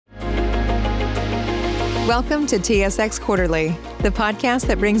Welcome to TSX Quarterly, the podcast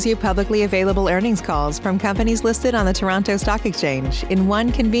that brings you publicly available earnings calls from companies listed on the Toronto Stock Exchange in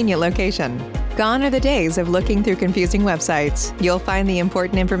one convenient location. Gone are the days of looking through confusing websites. You'll find the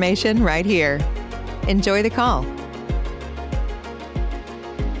important information right here. Enjoy the call.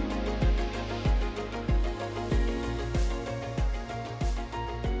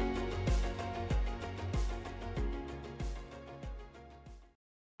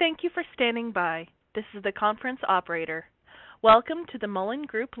 Thank you for standing by. This is the conference operator. Welcome to the Mullen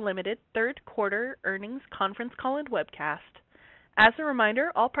Group Ltd. third quarter earnings conference call and webcast. As a reminder,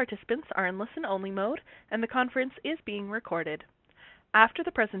 all participants are in listen-only mode and the conference is being recorded. After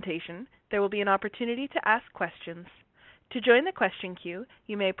the presentation, there will be an opportunity to ask questions. To join the question queue,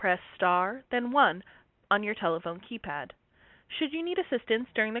 you may press star, then 1 on your telephone keypad. Should you need assistance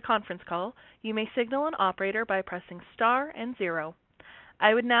during the conference call, you may signal an operator by pressing star and 0.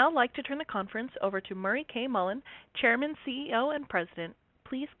 I would now like to turn the conference over to Murray K. Mullen, Chairman, CEO, and President.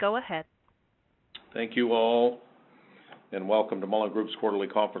 Please go ahead. Thank you all, and welcome to Mullen Group's quarterly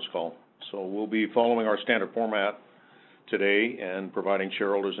conference call. So we'll be following our standard format today and providing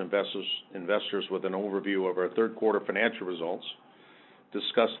shareholders and investors with an overview of our third quarter financial results,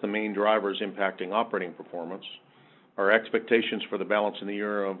 discuss the main drivers impacting operating performance, our expectations for the balance in the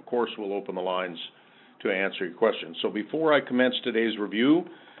year, and of course we'll open the lines to answer your questions. So before I commence today's review,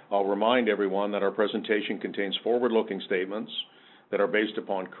 I'll remind everyone that our presentation contains forward-looking statements that are based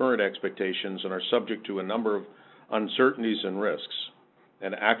upon current expectations and are subject to a number of uncertainties and risks,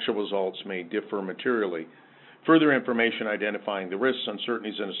 and actual results may differ materially. Further information identifying the risks,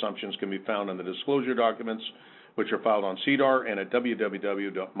 uncertainties, and assumptions can be found in the disclosure documents, which are filed on SEDAR and at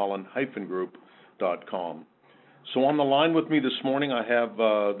www.mullen-group.com. So on the line with me this morning, I have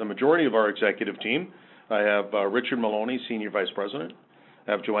the majority of our executive team. I have Richard Maloney, Senior Vice President.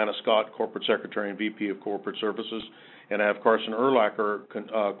 I have Joanna Scott, Corporate Secretary and VP of Corporate Services. And I have Carson Erlacher,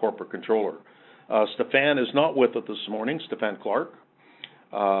 Corporate Controller. Stefan is not with us this morning, Stefan Clark,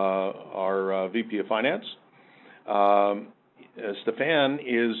 our VP of Finance. Stefan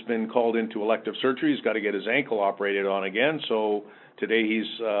has been called into elective surgery. He's got to get his ankle operated on again. So today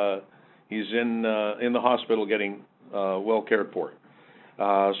he's in the hospital getting well cared for.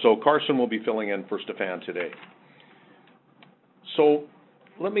 So Carson will be filling in for Stefan today. So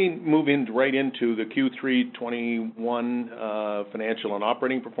let me move right into the Q3 21 financial and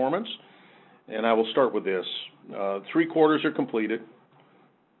operating performance, and I will start with this. 3 quarters are completed.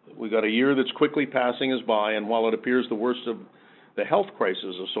 We got a year that's quickly passing us by, and while it appears the worst of the health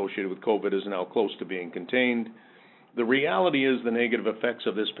crisis associated with COVID is now close to being contained, the reality is the negative effects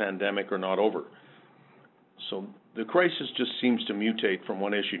of this pandemic are not over. So the crisis just seems to mutate from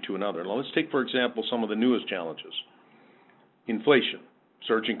one issue to another. Now let's take, for example, some of the newest challenges. Inflation,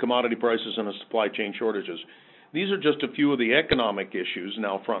 surging commodity prices, and supply chain shortages. These are just a few of the economic issues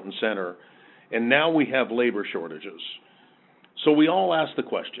now front and center, and now we have labor shortages. So we all ask the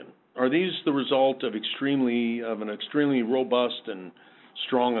question, are these the result of an extremely robust and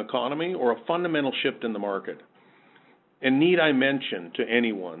strong economy, or a fundamental shift in the market? And need I mention to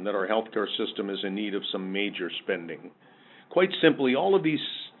anyone that our healthcare system is in need of some major spending? Quite simply, all of these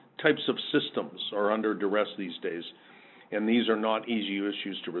types of systems are under duress these days, and these are not easy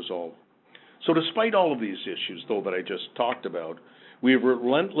issues to resolve. So despite all of these issues, though, that I just talked about, we have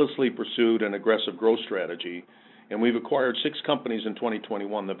relentlessly pursued an aggressive growth strategy, and we've acquired 6 companies in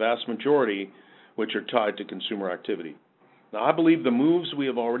 2021, the vast majority which are tied to consumer activity. Now, I believe the moves we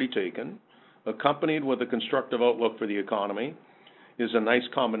have already taken, accompanied with a constructive outlook for the economy, is a nice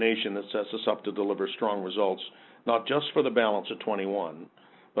combination that sets us up to deliver strong results, not just for the balance of 21,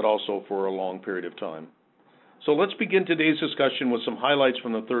 but also for a long period of time. So let's begin today's discussion with some highlights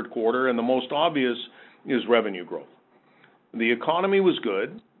from the third quarter, and the most obvious is revenue growth. The economy was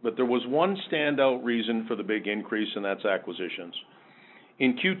good, but there was one standout reason for the big increase, and that's acquisitions.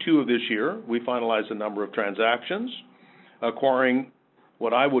 In Q2 of this year, we finalized a number of transactions, acquiring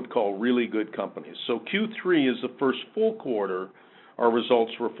what I would call really good companies. So Q3 is the first full quarter our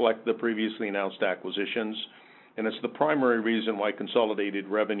results reflect the previously announced acquisitions, and it's the primary reason why consolidated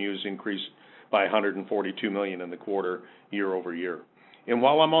revenues increased by $142 million in the quarter year over year. And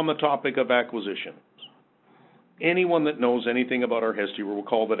while I'm on the topic of acquisitions, anyone that knows anything about our history will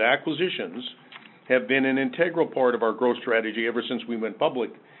recall that acquisitions have been an integral part of our growth strategy ever since we went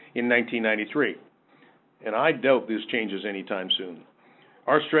public in 1993. And I doubt this changes anytime soon.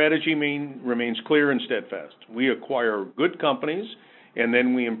 Our strategy remains clear and steadfast. We acquire good companies, and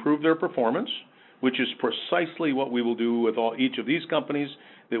then we improve their performance, which is precisely what we will do with each of these companies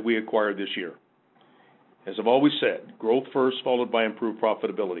that we acquired this year. As I've always said, growth first, followed by improved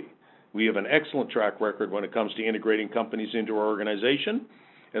profitability. We have an excellent track record when it comes to integrating companies into our organization,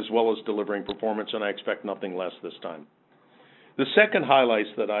 as well as delivering performance, and I expect nothing less this time. The second highlights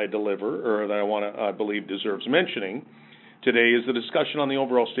that I deliver, or that I believe deserves mentioning today, is the discussion on the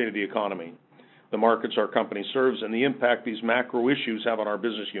overall state of the economy, the markets our company serves, and the impact these macro issues have on our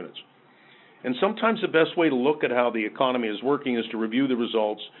business units. And sometimes the best way to look at how the economy is working is to review the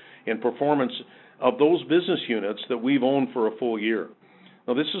results and performance of those business units that we've owned for a full year.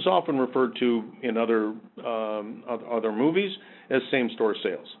 Now, this is often referred to in other movies as same-store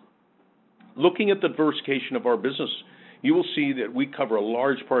sales. Looking at the diversification of our business, you will see that we cover a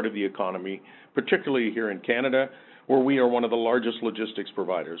large part of the economy, particularly here in Canada, where we are one of the largest logistics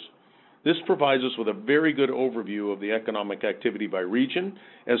providers. This provides us with a very good overview of the economic activity by region,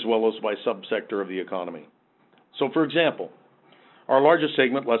 as well as by subsector of the economy. So, for example, our largest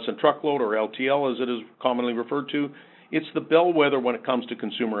segment, less than truckload, or LTL as it is commonly referred to, it's the bellwether when it comes to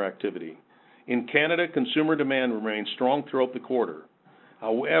consumer activity. In Canada, consumer demand remained strong throughout the quarter.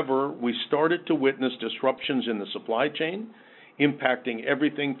 However, we started to witness disruptions in the supply chain, impacting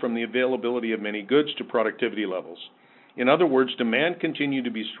everything from the availability of many goods to productivity levels. In other words, demand continued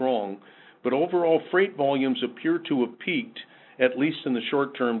to be strong, but overall freight volumes appear to have peaked, at least in the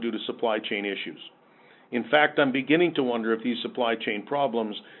short term, due to supply chain issues. In fact, I'm beginning to wonder if these supply chain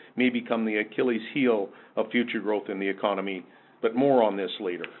problems may become the Achilles heel of future growth in the economy, but more on this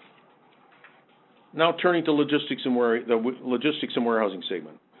later. Now turning to the logistics and warehousing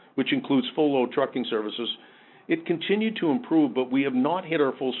segment, which includes full load trucking services. It continued to improve, but we have not hit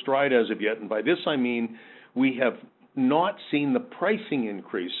our full stride as of yet, and by this I mean we have not seen the pricing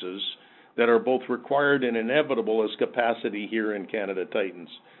increases that are both required and inevitable as capacity here in Canada tightens.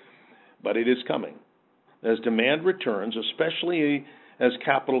 But it is coming. As demand returns, especially as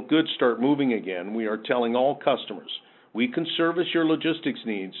capital goods start moving again, we are telling all customers, we can service your logistics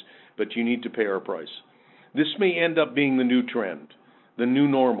needs, but you need to pay our price. This may end up being the new trend, the new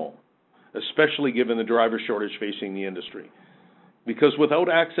normal, especially given the driver shortage facing the industry. Because without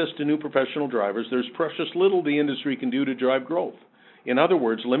access to new professional drivers, there's precious little the industry can do to drive growth. In other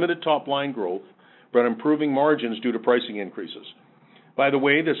words, limited top-line growth, but improving margins due to pricing increases. By the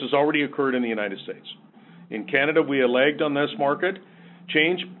way, this has already occurred in the United States. In Canada, we have lagged on this market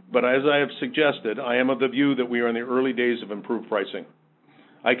change, but as I have suggested, I am of the view that we are in the early days of improved pricing.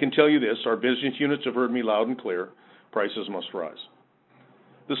 I can tell you this, our business units have heard me loud and clear, prices must rise.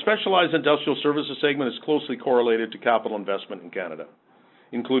 The Specialized Industrial Services segment is closely correlated to capital investment in Canada,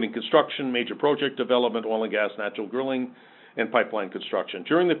 including construction, major project development, oil and gas, natural drilling, and pipeline construction.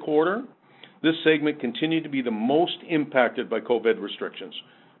 During the quarter, this segment continued to be the most impacted by COVID restrictions,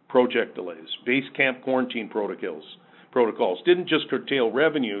 project delays, base camp quarantine protocols didn't just curtail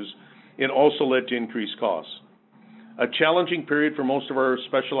revenues, it also led to increased costs. A challenging period for most of our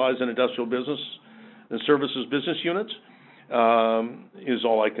specialized and industrial business and services business units is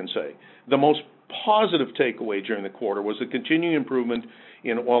all I can say. The most positive takeaway during the quarter was the continuing improvement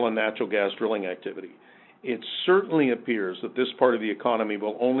in oil and natural gas drilling activity. It certainly appears that this part of the economy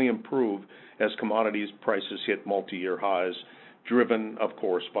will only improve as commodities prices hit multi-year highs, driven, of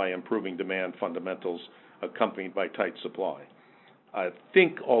course, by improving demand fundamentals accompanied by tight supply. I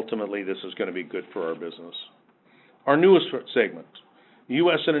think ultimately this is going to be good for our business. Our newest segment,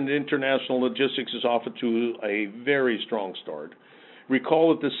 U.S. and International Logistics, is off to a very strong start.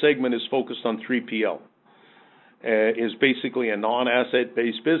 Recall that this segment is focused on 3PL. Is basically a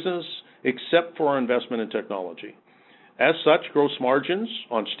non-asset-based business, except for our investment in technology. As such, gross margins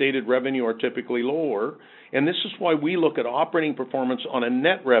on stated revenue are typically lower, and this is why we look at operating performance on a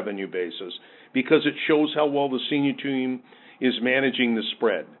net revenue basis, because it shows how well the senior team is managing the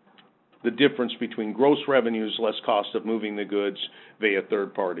spread, the difference between gross revenues less cost of moving the goods via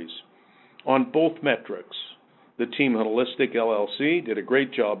third parties. On both metrics, the team at Holistic LLC did a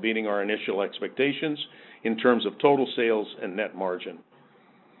great job beating our initial expectations in terms of total sales and net margin.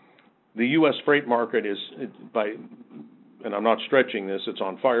 The U.S. freight market is, and I'm not stretching this, it's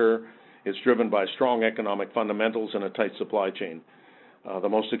on fire. It's driven by strong economic fundamentals and a tight supply chain. The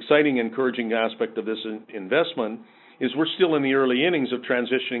most exciting, encouraging aspect of this investment is we're still in the early innings of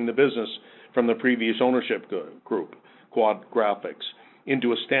transitioning the business from the previous ownership group, Quad Graphics,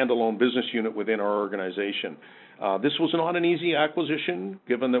 into a standalone business unit within our organization. This was not an easy acquisition,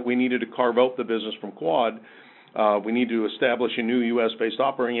 given that we needed to carve out the business from Quad. We need to establish a new U.S.-based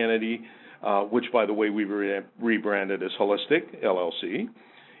operating entity, which, by the way, we rebranded as Holistic LLC,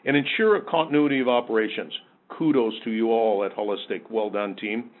 and ensure a continuity of operations. Kudos to you all at Holistic. Well done,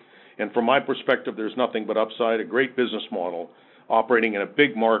 team. And from my perspective, there's nothing but upside, a great business model, operating in a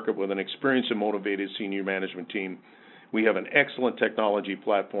big market with an experienced and motivated senior management team, We have an excellent technology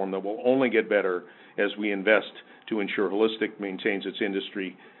platform that will only get better as we invest to ensure Holistic maintains its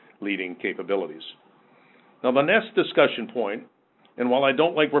industry-leading capabilities. Now, the next discussion point, and while I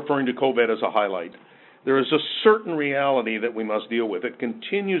don't like referring to COVID as a highlight, there is a certain reality that we must deal with. It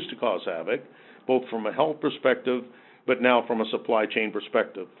continues to cause havoc, both from a health perspective, but now from a supply chain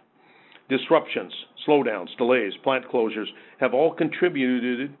perspective. Disruptions, slowdowns, delays, plant closures have all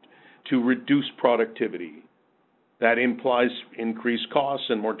contributed to reduced productivity. That implies increased costs,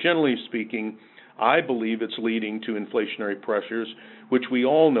 and more generally speaking, I believe it's leading to inflationary pressures, which we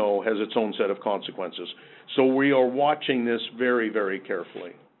all know has its own set of consequences. So we are watching this very, very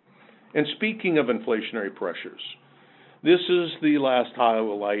carefully. And speaking of inflationary pressures, this is the last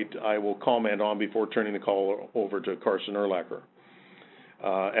highlight I will comment on before turning the call over to Carson Urlacher,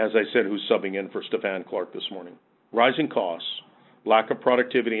 as I said, who's subbing in for Stefan Clark this morning. Rising costs, lack of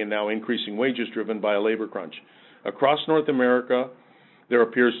productivity, and now increasing wages driven by a labor crunch. Across North America, there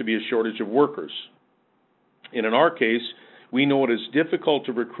appears to be a shortage of workers. And in our case, we know it is difficult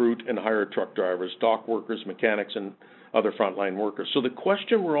to recruit and hire truck drivers, dock workers, mechanics, and other frontline workers. So the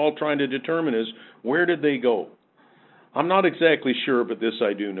question we're all trying to determine is, where did they go? I'm not exactly sure, but this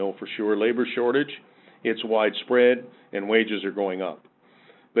I do know for sure. Labor shortage, it's widespread, and wages are going up.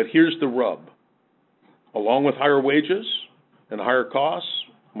 But here's the rub. Along with higher wages and higher costs,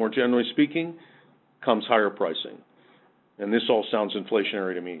 more generally speaking, comes higher pricing. And this all sounds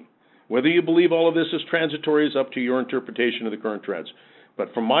inflationary to me. Whether you believe all of this is transitory is up to your interpretation of the current trends.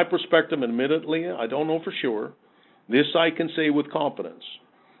 But from my perspective, admittedly, I don't know for sure. This I can say with confidence.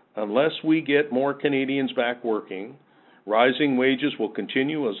 Unless we get more Canadians back working, rising wages will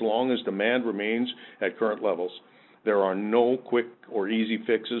continue as long as demand remains at current levels. There are no quick or easy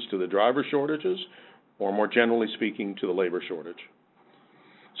fixes to the driver shortages, or more generally speaking, to the labor shortage.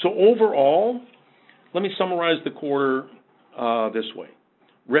 So overall, let me summarize the quarter this way.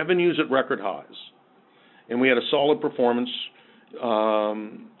 Revenues at record highs, and we had a solid performance,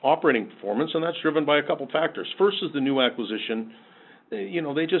 operating performance, and that's driven by a couple factors. First is the new acquisition.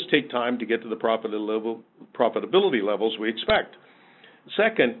 They just take time to get to the profitability levels we expect.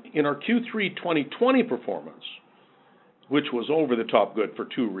 Second, in our Q3 2020 performance, which was over the top good for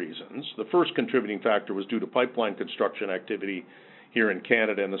two reasons. The first contributing factor was due to pipeline construction activity here in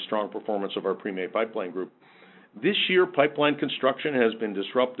Canada and the strong performance of our Premay Pipeline Group. This year, pipeline construction has been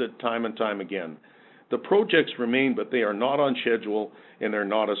disrupted time and time again. The projects remain, but they are not on schedule and they're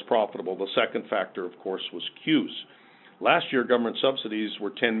not as profitable. The second factor, of course, was CEWS. Last year, government subsidies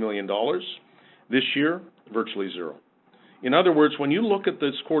were $10 million. This year, virtually zero. In other words, when you look at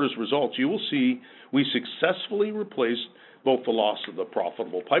this quarter's results, you will see we successfully replaced both the loss of the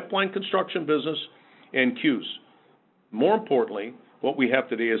profitable pipeline construction business and CEWS. More importantly, what we have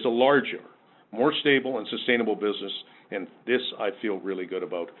today is a larger, more stable and sustainable business, and this I feel really good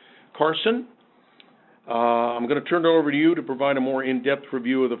about. Carson, I'm going to turn it over to you to provide a more in-depth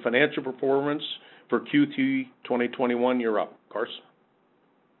review of the financial performance for Q2 2021. You're up, Carson.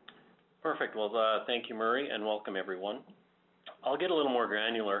 Perfect. Well, thank you, Murray, and welcome everyone. I'll get a little more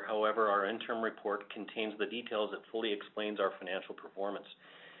granular. However, our interim report contains the details that fully explains our financial performance.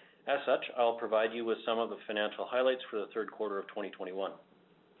 As such, I'll provide you with some of the financial highlights for the third quarter of 2021.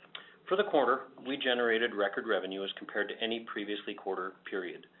 For the quarter, we generated record revenue as compared to any previously quarter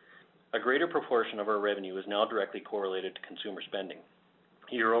period. A greater proportion of our revenue is now directly correlated to consumer spending.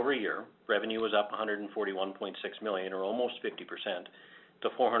 Year over year, revenue was up $141.6 million, or almost 50%, to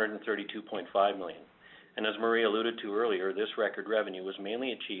 $432.5 million. And as Murray alluded to earlier, this record revenue was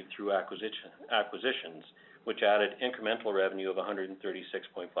mainly achieved through acquisitions, which added incremental revenue of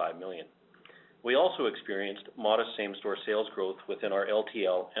 $136.5 million. We also experienced modest same-store sales growth within our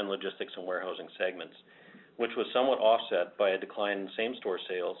LTL and logistics and warehousing segments, which was somewhat offset by a decline in same-store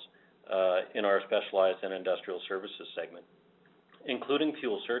sales in our specialized and industrial services segment. Including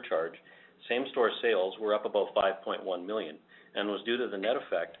fuel surcharge, same-store sales were up about $5.1 million and was due to the net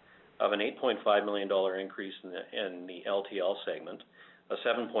effect of an $8.5 million increase in the LTL segment, a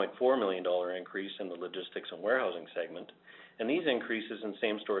 $7.4 million increase in the logistics and warehousing segment, and these increases in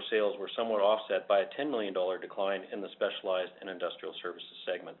same-store sales were somewhat offset by a $10 million decline in the specialized and industrial services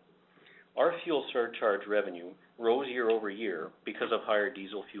segment. Our fuel surcharge revenue rose year over year because of higher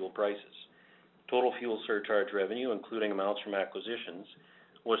diesel fuel prices. Total fuel surcharge revenue, including amounts from acquisitions,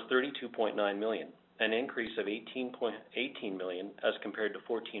 was $32.9 million, an increase of $18 million as compared to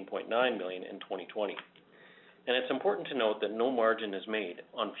 $14.9 million in 2020. And it's important to note that no margin is made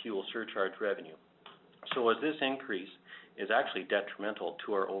on fuel surcharge revenue. So as this increase is actually detrimental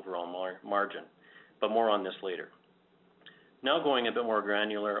to our overall margin, but more on this later. Now going a bit more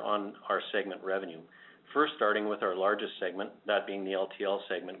granular on our segment revenue. First, starting with our largest segment, that being the LTL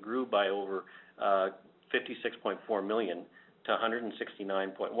segment, grew by over $56.4 million to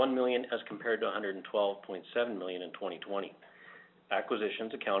 $169.1 million as compared to $112.7 million in 2020.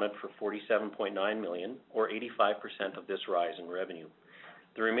 Acquisitions accounted for $47.9 million, or 85% of this rise in revenue.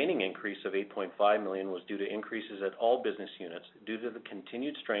 The remaining increase of $8.5 million was due to increases at all business units due to the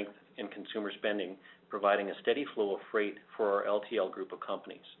continued strength in consumer spending, providing a steady flow of freight for our LTL group of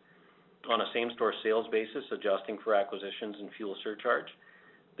companies. On a same-store sales basis, adjusting for acquisitions and fuel surcharge,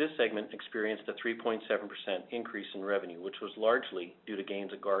 this segment experienced a 3.7% increase in revenue, which was largely due to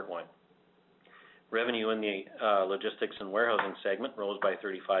gains at Gardewine. Revenue in the logistics and warehousing segment rose by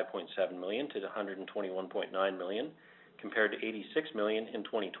 $35.7 million to $121.9 million, compared to $86 million in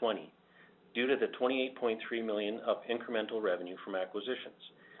 2020, due to the $28.3 million of incremental revenue from acquisitions,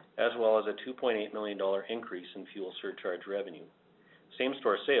 as well as a $2.8 million increase in fuel surcharge revenue.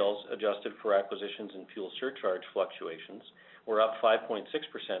 Same-store sales, adjusted for acquisitions and fuel surcharge fluctuations, were up 5.6%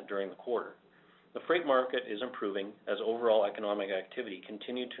 during the quarter. The freight market is improving as overall economic activity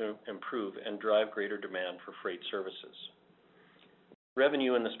continued to improve and drive greater demand for freight services.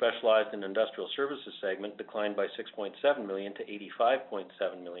 Revenue in the specialized and industrial services segment declined by $6.7 million to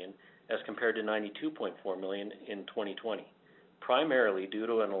 $85.7 million as compared to $92.4 million in 2020, primarily due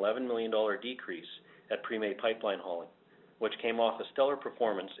to an $11 million decrease at Premay Pipeline Hauling, which came off a stellar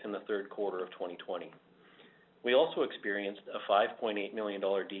performance in the third quarter of 2020. We also experienced a $5.8 million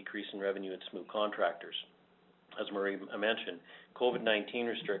decrease in revenue at Smook Contractors. As Marie mentioned, COVID-19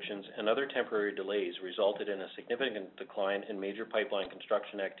 restrictions and other temporary delays resulted in a significant decline in major pipeline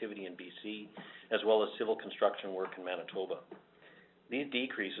construction activity in BC, as well as civil construction work in Manitoba. These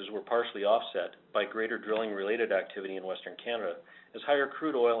decreases were partially offset by greater drilling-related activity in Western Canada, as higher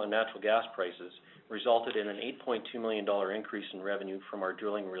crude oil and natural gas prices resulted in an $8.2 million increase in revenue from our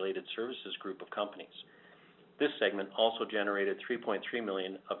drilling-related services group of companies. This segment also generated $3.3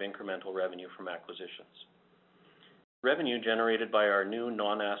 million of incremental revenue from acquisitions. Revenue generated by our new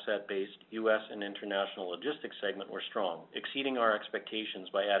non-asset-based U.S. and international logistics segment were strong, exceeding our expectations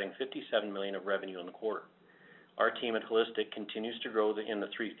by adding $57 million of revenue in the quarter. Our team at Holistic continues to grow in the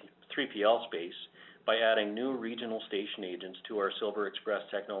 3PL space by adding new regional station agents to our Silver Express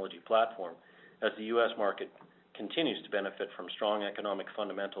technology platform, as the U.S. market continues to benefit from strong economic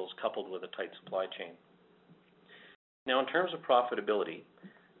fundamentals coupled with a tight supply chain. Now, in terms of profitability,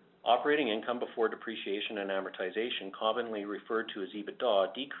 operating income before depreciation and amortization, commonly referred to as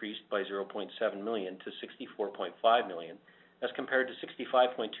EBITDA, decreased by $0.7 million to $64.5 million as compared to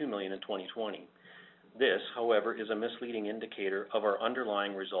 $65.2 million in 2020. This, however, is a misleading indicator of our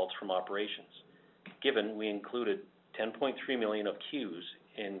underlying results from operations, given we included $10.3 million of Qs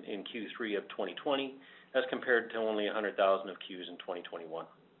in Q3 of 2020 as compared to only $100,000 of Qs in 2021.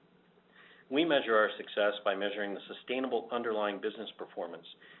 We measure our success by measuring the sustainable underlying business performance,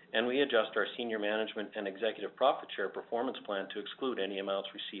 and we adjust our senior management and executive profit share performance plan to exclude any amounts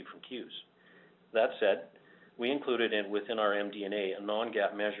received from Qs. That said, we included within our MD&A a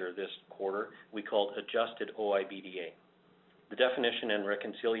non-GAAP measure this quarter we called adjusted OIBDA. The definition and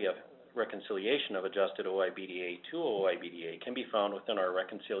reconciliation of adjusted OIBDA to OIBDA can be found within our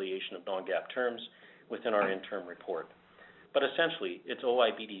reconciliation of non-GAAP terms within our interim report. But essentially, it's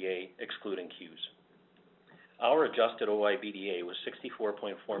OIBDA excluding Qs. Our adjusted OIBDA was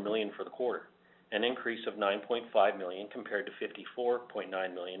 $64.4 million for the quarter, an increase of $9.5 million compared to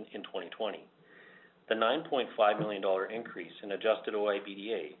 $54.9 million in 2020. The $9.5 million increase in adjusted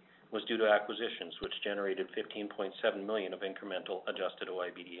OIBDA was due to acquisitions, which generated $15.7 million of incremental adjusted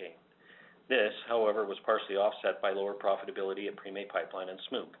OIBDA. This, however, was partially offset by lower profitability at Premay Pipeline and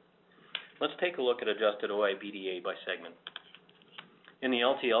Smook. Let's take a look at adjusted OIBDA by segment. In the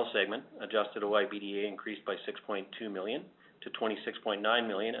LTL segment, adjusted OIBDA increased by $6.2 million to $26.9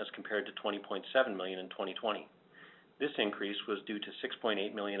 million as compared to $20.7 million in 2020. This increase was due to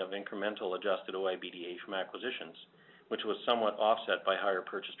 $6.8 million of incremental adjusted OIBDA from acquisitions, which was somewhat offset by higher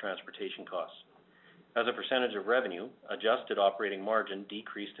purchase transportation costs. As a percentage of revenue, adjusted operating margin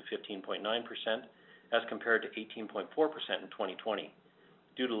decreased to 15.9% as compared to 18.4% in 2020,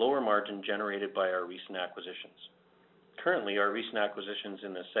 due to lower margin generated by our recent acquisitions. Currently, our recent acquisitions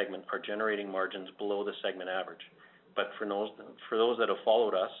in this segment are generating margins below the segment average, but for those that have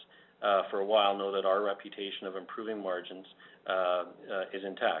followed us for a while know that our reputation of improving margins is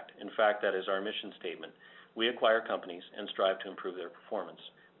intact. In fact, that is our mission statement. We acquire companies and strive to improve their performance,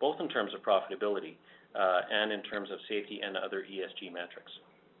 both in terms of profitability and in terms of safety and other ESG metrics.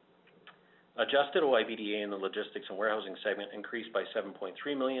 Adjusted OIBDA in the logistics and warehousing segment increased by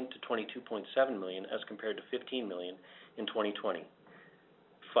 $7.3 million to $22.7 million as compared to $15 million in 2020.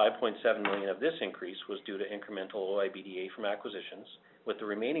 $5.7 million of this increase was due to incremental OIBDA from acquisitions, with the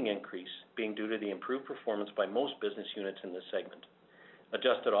remaining increase being due to the improved performance by most business units in this segment.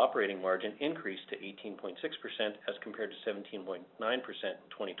 Adjusted operating margin increased to 18.6% as compared to 17.9% in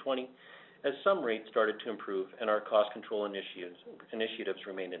 2020, as some rates started to improve and our cost control initiatives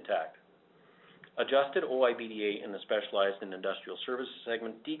remained intact. Adjusted OIBDA in the Specialized and Industrial Services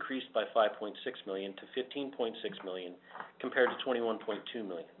segment decreased by $5.6 million to $15.6 million compared to $21.2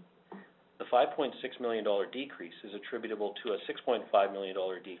 million. The $5.6 million decrease is attributable to a $6.5 million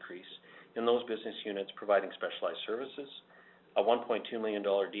decrease in those business units providing specialized services, a $1.2 million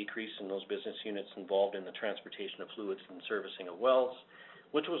decrease in those business units involved in the transportation of fluids and servicing of wells,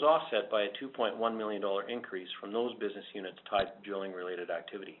 which was offset by a $2.1 million increase from those business units tied to drilling-related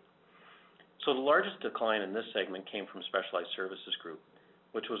activity. So the largest decline in this segment came from Specialized Services Group,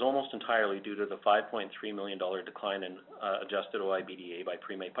 which was almost entirely due to the $5.3 million decline in adjusted OIBDA by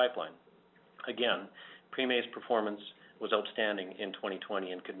Premay Pipeline. Again, Premay's performance was outstanding in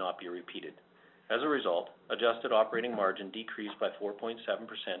 2020 and could not be repeated. As a result, adjusted operating margin decreased by 4.7%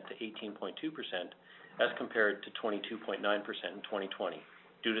 to 18.2% as compared to 22.9% in 2020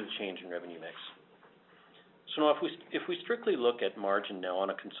 due to the change in revenue mix. So now if we strictly look at margin now on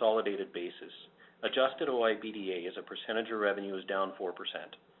a consolidated basis, adjusted OIBDA as a percentage of revenue is down 4%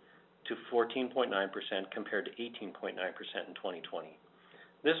 to 14.9% compared to 18.9% in 2020.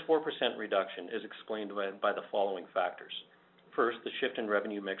 This 4% reduction is explained by the following factors. First, the shift in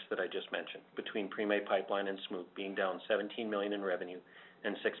revenue mix that I just mentioned, between Premay Pipeline and Smook being down $17 million in revenue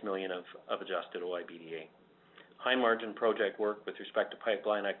and $6 million of adjusted OIBDA. High margin project work with respect to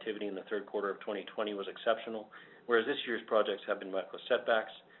pipeline activity in the third quarter of 2020 was exceptional, whereas this year's projects have been met with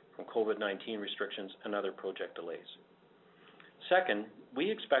setbacks from COVID-19 restrictions and other project delays. Second, we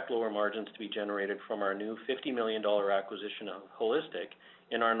expect lower margins to be generated from our new $50 million acquisition of Holistic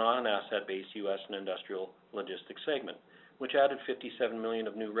in our non-asset-based U.S. and industrial logistics segment, which added $57 million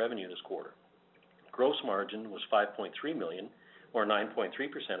of new revenue this quarter. Gross margin was $5.3 million, or 9.3%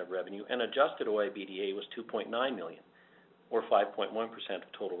 of revenue, and adjusted OIBDA was $2.9 million, or 5.1% of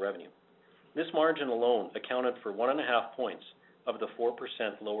total revenue. This margin alone accounted for 1.5 points of the 4%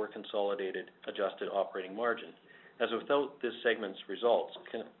 lower consolidated adjusted operating margin, as without this segment's results,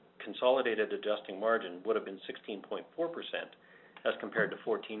 consolidated adjusting margin would have been 16.4% as compared to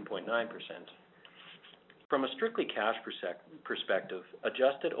 14.9%. From a strictly cash perspective,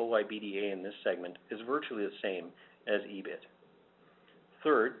 adjusted OIBDA in this segment is virtually the same as EBIT.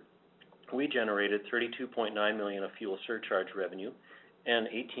 Third, we generated $32.9 million of fuel surcharge revenue and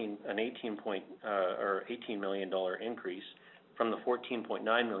an $18 million increase from the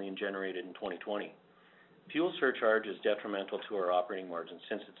 $14.9 million generated in 2020. Fuel surcharge is detrimental to our operating margin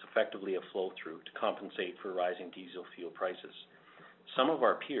since it's effectively a flow-through to compensate for rising diesel fuel prices. Some of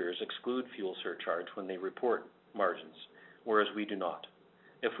our peers exclude fuel surcharge when they report margins, whereas we do not.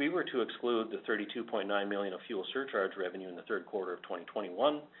 If we were to exclude the $32.9 million of fuel surcharge revenue in the third quarter of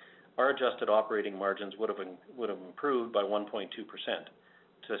 2021, our adjusted operating margins would have improved by 1.2%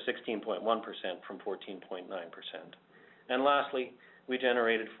 to 16.1% from 14.9%. And lastly, we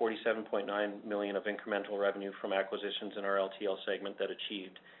generated $47.9 million of incremental revenue from acquisitions in our LTL segment that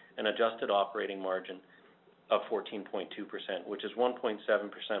achieved an adjusted operating margin of 14.2%, which is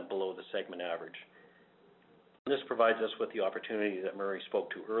 1.7% below the segment average. This provides us with the opportunity that Murray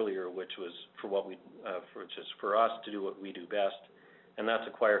spoke to earlier, which is for us to do what we do best, and that's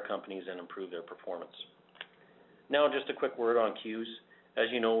acquire companies and improve their performance. Now, just a quick word on Qs. As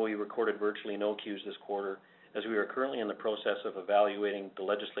you know, we recorded virtually no Qs this quarter, as we are currently in the process of evaluating the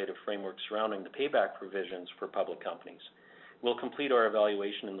legislative framework surrounding the payback provisions for public companies. We'll complete our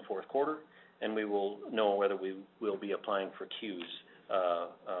evaluation in the fourth quarter, and we will know whether we will be applying for Qs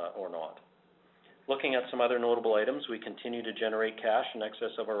or not. Looking at some other notable items, we continue to generate cash in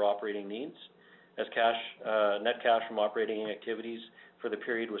excess of our operating needs, as net cash from operating activities for the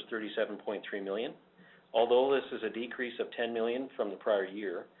period was $37.3 million. Although this is a decrease of $10 million from the prior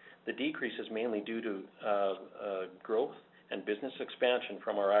year, the decrease is mainly due to growth and business expansion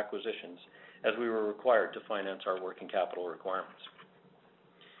from our acquisitions, as we were required to finance our working capital requirements.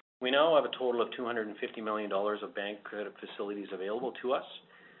 We now have a total of $250 million of bank credit facilities available to us,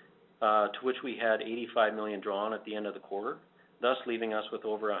 to which we had $85 million drawn at the end of the quarter, thus leaving us with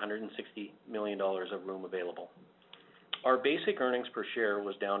over $160 million of room available. Our basic earnings per share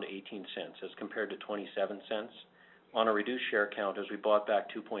was down to 18 cents as compared to 27 cents on a reduced share count as we bought back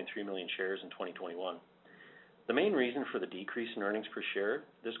 2.3 million shares in 2021. The main reason for the decrease in earnings per share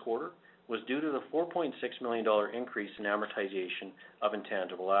this quarter was due to the $4.6 million increase in amortization of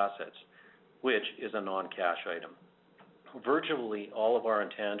intangible assets, which is a non-cash item. Virtually all of our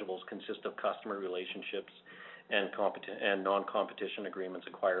intangibles consist of customer relationships and non-competition agreements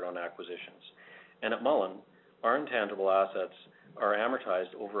acquired on acquisitions. And at Mullen, our intangible assets are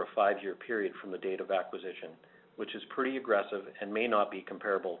amortized over a 5-year period from the date of acquisition, which is pretty aggressive and may not be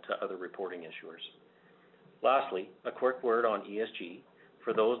comparable to other reporting issuers. Lastly, a quick word on ESG.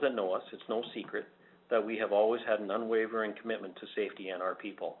 For those that know us, it's no secret that we have always had an unwavering commitment to safety and our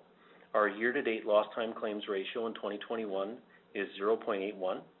people. Our year-to-date lost time claims ratio in 2021 is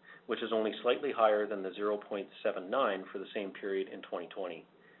 0.81, which is only slightly higher than the 0.79 for the same period in 2020.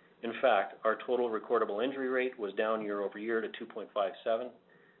 In fact, our total recordable injury rate was down year over year to 2.57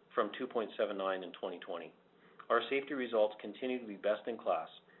 from 2.79 in 2020. Our safety results continue to be best in class,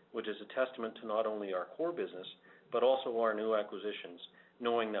 which is a testament to not only our core business, but also our new acquisitions,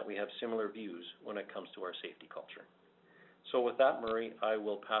 knowing that we have similar views when it comes to our safety culture. So with that, Murray, I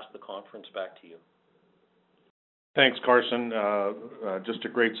will pass the conference back to you. Thanks, Carson. Just a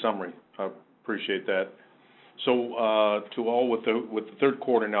great summary. I appreciate that. So to all, with the third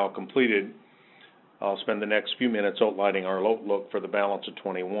quarter now completed, I'll spend the next few minutes outlining our outlook for the balance of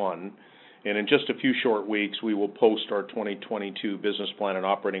 21. And in just a few short weeks, we will post our 2022 business plan and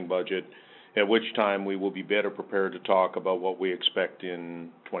operating budget, at which time we will be better prepared to talk about what we expect in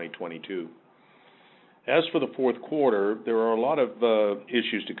 2022. As for the fourth quarter, there are a lot of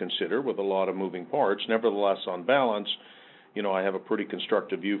issues to consider with a lot of moving parts. Nevertheless, on balance, I have a pretty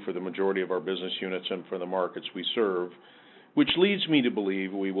constructive view for the majority of our business units and for the markets we serve, which leads me to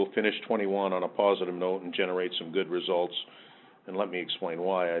believe we will finish 21 on a positive note and generate some good results. And let me explain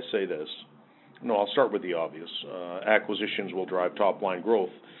why I say this. I'll start with the obvious. Acquisitions will drive top-line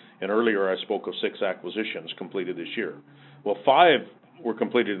growth. And earlier I spoke of 6 acquisitions completed this year. Well, 5 were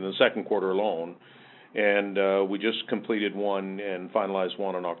completed in the second quarter alone, and we just completed one and finalized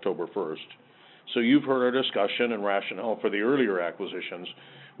one on October 1st. So you've heard our discussion and rationale for the earlier acquisitions,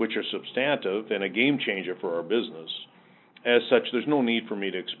 which are substantive and a game changer for our business. As such, there's no need for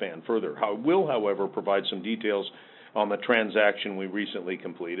me to expand further. I will, however, provide some details on the transaction we recently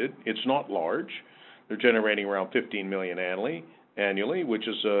completed. It's not large. They're generating around $15 million annually, which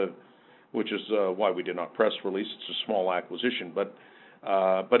is why we did not press release. It's a small acquisition, but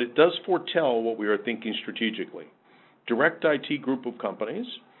it does foretell what we are thinking strategically. Direct IT Group of Companies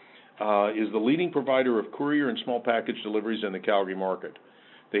is the leading provider of courier and small package deliveries in the Calgary market.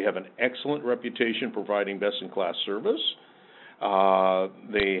 They have an excellent reputation providing best-in-class service.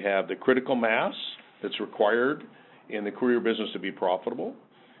 They have the critical mass that's required in the courier business to be profitable.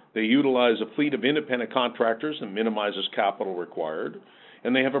 They utilize a fleet of independent contractors that minimizes capital required,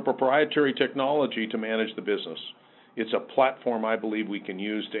 and they have a proprietary technology to manage the business. It's a platform I believe we can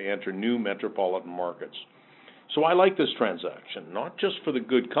use to enter new metropolitan markets. So I like this transaction, not just for the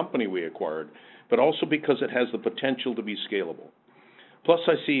good company we acquired, but also because it has the potential to be scalable. Plus,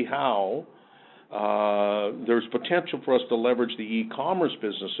 I see how there's potential for us to leverage the e-commerce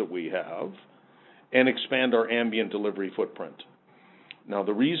business that we have and expand our ambient delivery footprint. Now,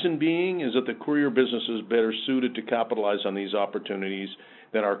 the reason being is that the courier business is better suited to capitalize on these opportunities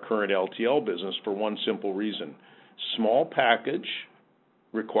than our current LTL business for one simple reason. Small package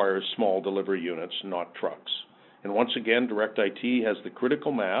requires small delivery units, not trucks. And once again, Direct IT has the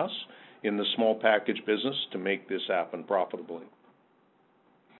critical mass in the small package business to make this happen profitably.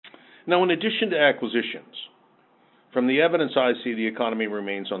 Now, in addition to acquisitions, from the evidence I see, the economy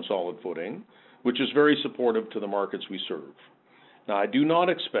remains on solid footing, which is very supportive to the markets we serve. Now, I do not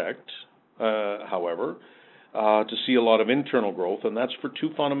expect, however, to see a lot of internal growth, and that's for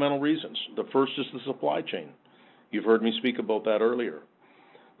 2 fundamental reasons. The first is the supply chain. You've heard me speak about that earlier.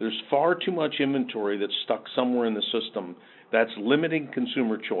 There's far too much inventory that's stuck somewhere in the system that's limiting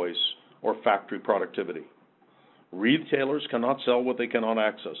consumer choice or factory productivity. Retailers cannot sell what they cannot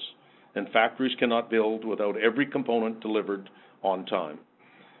access, and factories cannot build without every component delivered on time.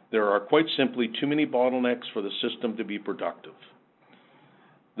 There are quite simply too many bottlenecks for the system to be productive.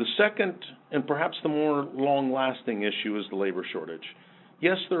 The second, and perhaps the more long-lasting issue, is the labor shortage.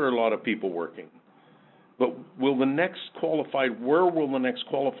 Yes, there are a lot of people working, but where will the next qualified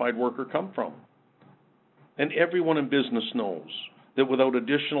worker come from? And everyone in business knows that without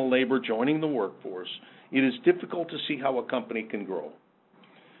additional labor joining the workforce, it is difficult to see how a company can grow.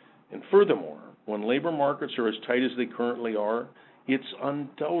 And furthermore, when labor markets are as tight as they currently are, it's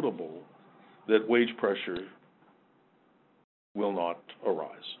undoubtable that wage pressure will not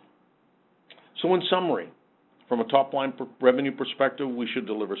arise. So in summary, from a top-line revenue perspective, we should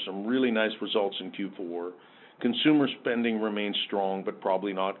deliver some really nice results in Q4. Consumer spending remains strong, but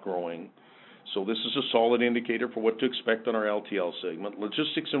probably not growing. So this is a solid indicator for what to expect on our LTL segment.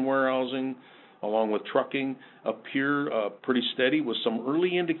 Logistics and warehousing along with trucking, appear pretty steady, with some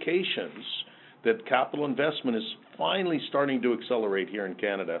early indications that capital investment is finally starting to accelerate here in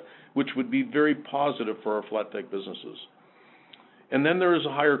Canada, which would be very positive for our flat deck businesses. And then there is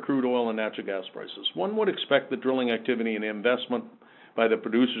a higher crude oil and natural gas prices. One would expect that drilling activity and investment by the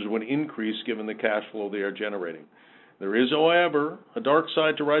producers would increase given the cash flow they are generating. There is, however, a dark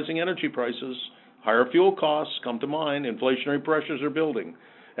side to rising energy prices. Higher fuel costs come to mind. Inflationary pressures are building.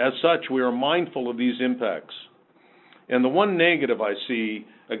 As such, we are mindful of these impacts. And the one negative I see,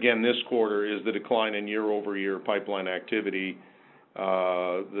 again, this quarter is the decline in year-over-year pipeline activity.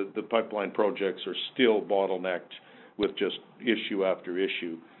 The pipeline projects are still bottlenecked with just issue after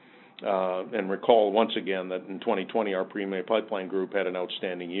issue. And recall once again that in 2020, our Premay Pipeline Group had an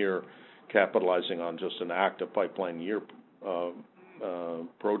outstanding year, capitalizing on just an active pipeline year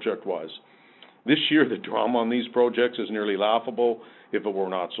project-wise. This year, the drama on these projects is nearly laughable if it were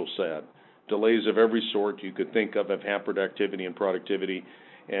not so sad. Delays of every sort you could think of have hampered activity and productivity,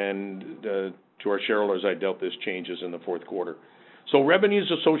 and to our shareholders, I doubt this changes in the fourth quarter. So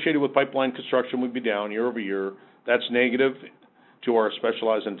revenues associated with pipeline construction would be down year over year. That's negative to our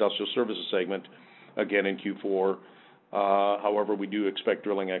specialized industrial services segment, again in Q4. However, we do expect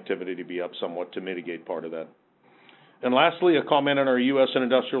drilling activity to be up somewhat to mitigate part of that. And lastly, a comment on our U.S. and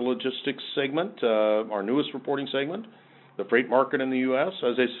industrial logistics segment, our newest reporting segment. The freight market in the U.S.,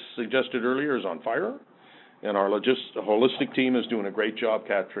 as I suggested earlier, is on fire, and our holistic team is doing a great job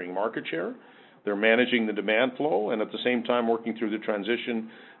capturing market share. They're managing the demand flow and at the same time working through the transition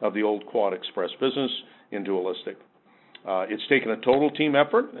of the old Quad Express business into holistic. It's taken a total team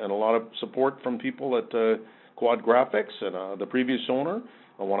effort and a lot of support from people at Quad Graphics and the previous owner.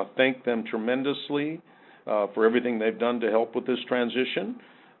 I want to thank them tremendously for everything they've done to help with this transition.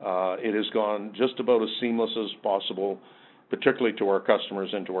 It has gone just about as seamless as possible, particularly to our customers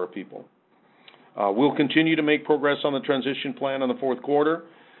and to our people. We'll continue to make progress on the transition plan in the fourth quarter,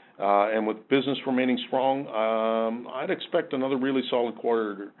 and with business remaining strong, I'd expect another really solid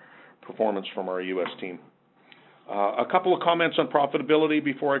quarter performance from our U.S. team. A couple of comments on profitability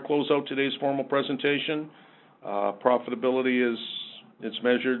before I close out today's formal presentation. Profitability it's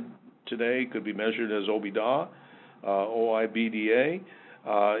measured today, could be measured as OIBDA, OIBDA.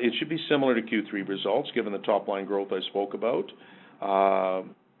 It should be similar to Q3 results, given the top-line growth I spoke about,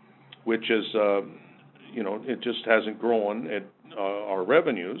 which is, it just hasn't grown at our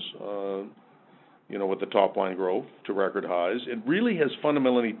revenues, with the top-line growth to record highs. It really has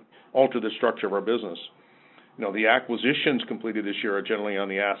fundamentally altered the structure of our business. The acquisitions completed this year are generally on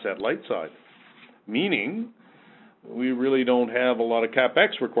the asset-light side, meaning we really don't have a lot of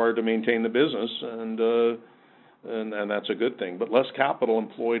CapEx required to maintain the business, and that's a good thing. But less capital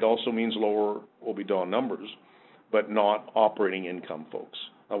employed also means lower OIBDA numbers, but not operating income, folks.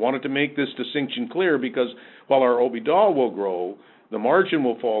 I wanted to make this distinction clear because while our OIBDA will grow, the margin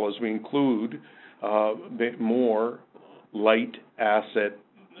will fall as we include a bit more light asset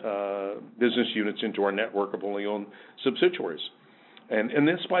business units into our network of wholly owned subsidiaries. And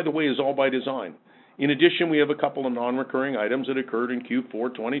this, by the way, is all by design. In addition, we have a couple of non-recurring items that occurred in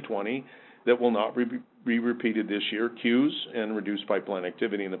Q4 2020 that will not be repeated this year, queues and reduced pipeline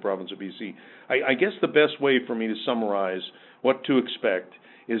activity in the province of BC. I guess the best way for me to summarize what to expect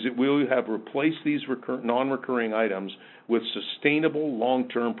is that we'll have replaced these non-recurring items with sustainable,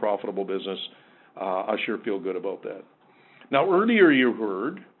 long-term, profitable business. I sure feel good about that. Now, earlier you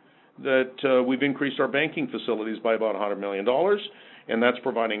heard that we've increased our banking facilities by about $100 million, and that's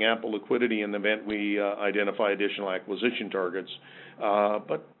providing ample liquidity in the event we identify additional acquisition targets.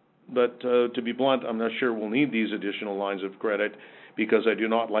 But to be blunt, I'm not sure we'll need these additional lines of credit because I do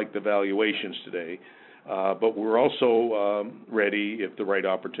not like the valuations today. But we're also ready if the right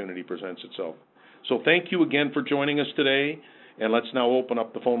opportunity presents itself. So thank you again for joining us today, and let's now open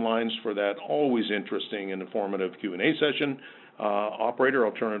up the phone lines for that always interesting and informative Q&A session. Operator,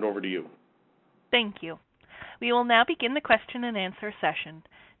 I'll turn it over to you. Thank you. We will now begin the question and answer session.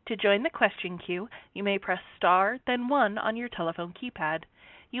 To join the question queue, you may press star, then 1 on your telephone keypad.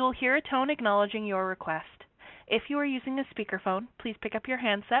 You will hear a tone acknowledging your request. If you are using a speakerphone, please pick up your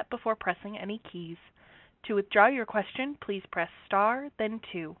handset before pressing any keys. To withdraw your question, please press star, then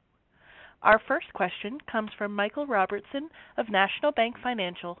 2. Our first question comes from Michael Robertson of National Bank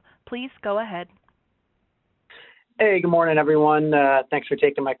Financial. Please go ahead. Hey, good morning, everyone. Thanks for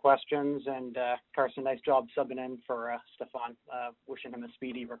taking my questions. And Carson, nice job subbing in for Stefan. Wishing him a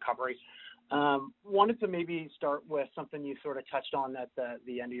speedy recovery. Wanted to maybe start with something you sort of touched on at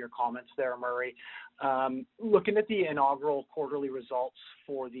the end of your comments there, Murray. Looking at the inaugural quarterly results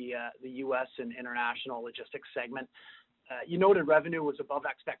for the U.S. and international logistics segment, You noted revenue was above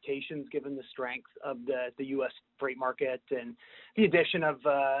expectations given the strength of the U.S. freight market and the addition of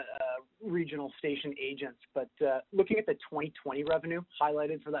regional station agents. But looking at the 2020 revenue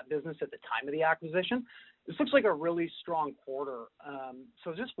highlighted for that business at the time of the acquisition, this looks like a really strong quarter. So I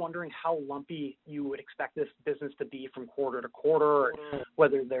was just wondering how lumpy you would expect this business to be from quarter to quarter, or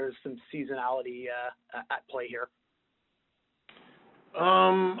whether there's some seasonality at play here.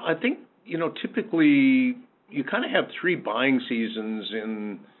 I think, typically you kind of have three buying seasons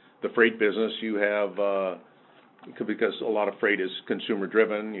in the freight business. You have, because a lot of freight is consumer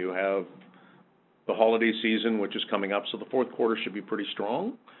driven, you have the holiday season, which is coming up, so the fourth quarter should be pretty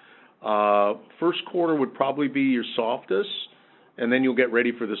strong. First quarter would probably be your softest, and then you'll get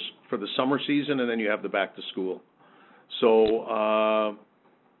ready for the summer season, and then you have the back to school. So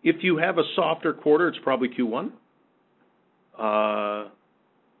if you have a softer quarter, it's probably Q1.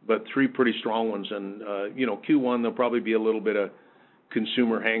 But three pretty strong ones, and Q1 there'll probably be a little bit of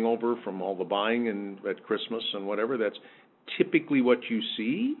consumer hangover from all the buying and at Christmas and whatever. That's typically what you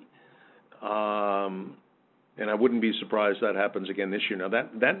see, and I wouldn't be surprised that happens again this year. Now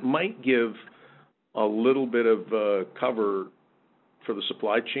that might give a little bit of cover for the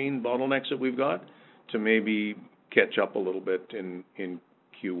supply chain bottlenecks that we've got to maybe catch up a little bit in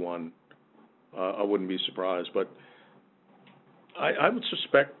Q1. I wouldn't be surprised, but I would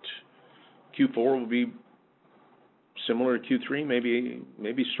suspect Q4 will be similar to Q3,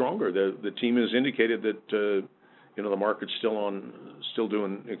 maybe stronger. The team has indicated that the market's still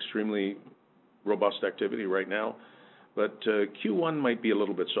doing extremely robust activity right now, but Q1 might be a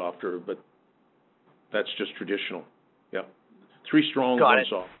little bit softer, but that's just traditional. Yeah, three strong,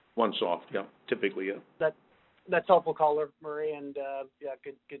 one soft. Yeah, typically. Yeah. That's helpful color, Murray, and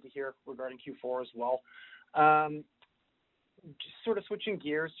good to hear regarding Q4 as well. Just sort of switching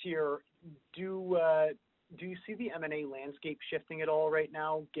gears here, do you see the M&A landscape shifting at all right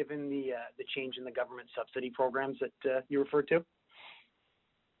now, given the change in the government subsidy programs that you referred to?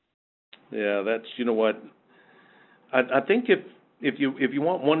 Yeah, that's what I think. If you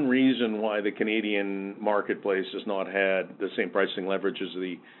want one reason why the Canadian marketplace has not had the same pricing leverage as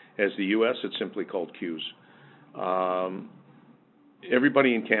the U.S., it's simply called queues.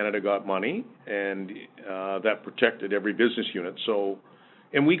 Everybody in Canada got money, and that protected every business unit. So,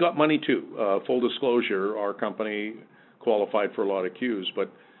 and we got money too. Full disclosure, our company qualified for a lot of queues,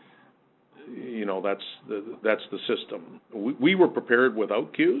 but that's the system. We were prepared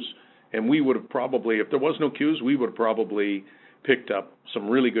without queues, and we would have probably, if there was no queues, we would have probably picked up some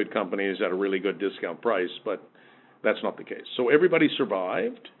really good companies at a really good discount price, but that's not the case. So everybody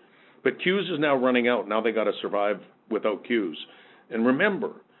survived, but queues is now running out. Now they got to survive without queues. And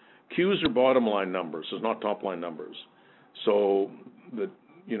remember, queues are bottom line numbers, it's not top line numbers. So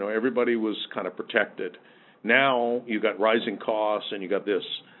everybody was kind of protected. Now you got rising costs and you got this.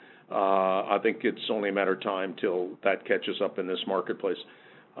 I think it's only a matter of time till that catches up in this marketplace.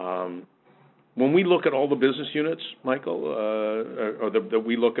 When we look at all the business units, Michael, or that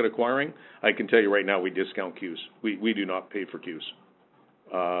we look at acquiring, I can tell you right now we discount queues. We do not pay for queues.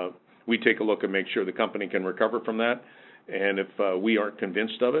 We take a look and make sure the company can recover from that. And if we aren't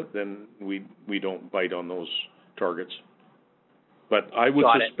convinced of it, then we don't bite on those targets. But I would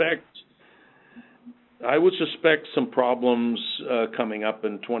suspect some problems coming up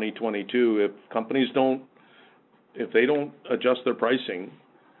in 2022 if companies don't adjust their pricing.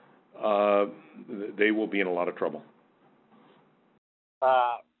 They will be in a lot of trouble.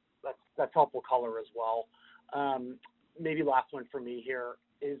 That's helpful color as well. Maybe last one for me here.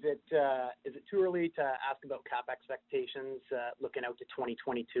 Is it too early to ask about CAP expectations looking out to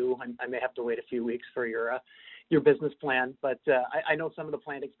 2022? I may have to wait a few weeks for your business plan, but I know some of the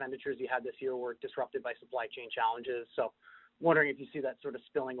planned expenditures you had this year were disrupted by supply chain challenges. So, wondering if you see that sort of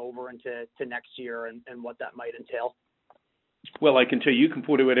spilling over into next year and what that might entail. Well, I can tell you can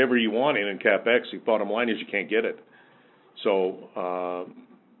put whatever you want in CapEx. The bottom line is you can't get it. So,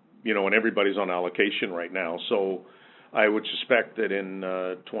 and everybody's on allocation right now. So, I would suspect that in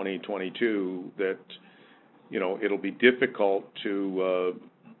 2022 that, it'll be difficult to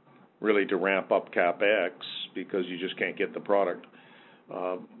really to ramp up CapEx because you just can't get the product.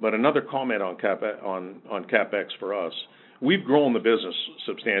 But another comment on CapEx for us, we've grown the business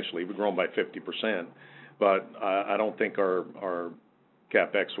substantially. We've grown by 50%, but I don't think our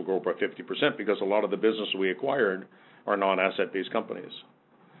CapEx will grow by 50% because a lot of the business we acquired are non-asset-based companies.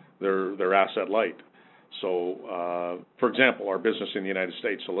 They're asset light. So, for example, our business in the United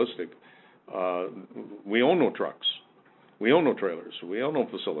States, Holistic, we own no trucks, we own no trailers, we own no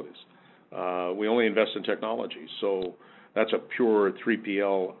facilities. We only invest in technology. So that's a pure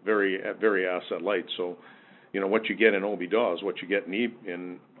 3PL, very asset light. So, what you get in OIBDA is what you get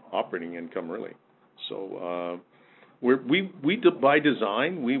in operating income, really. So by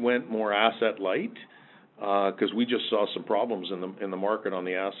design, we went more asset light because we just saw some problems in the market on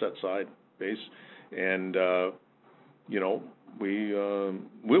the asset side base, and we'll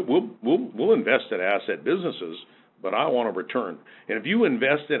invest in asset businesses, but I want a return. And if you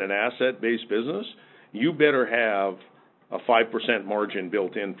invest in an asset-based business, you better have a 5% margin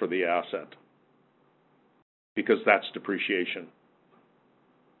built in for the asset, because that's depreciation.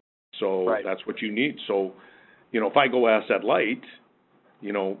 So That's what you need. So, if I go asset light,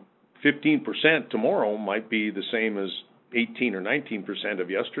 15% tomorrow might be the same as 18 or 19% of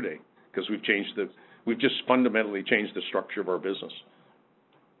yesterday, because we've just fundamentally changed the structure of our business.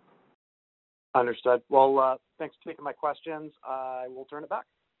 Understood. Well, thanks for taking my questions. I will turn it back.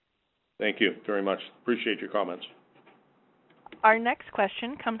 Thank you very much. Appreciate your comments. Our next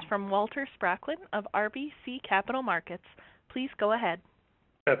question comes from Walter Spracklin of RBC Capital Markets. Please go ahead.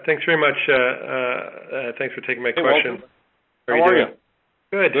 Thanks very much. Thanks for taking my question. Walter. How are you?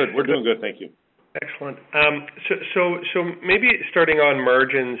 Good. Good. We're doing good, thank you. Excellent. So maybe starting on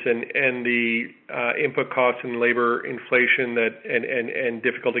margins and the input costs and labor inflation and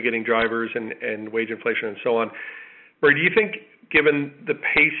difficulty getting drivers and wage inflation and so on. Or do you think, given the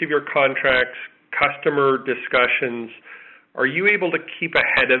pace of your contracts, customer discussions, are you able to keep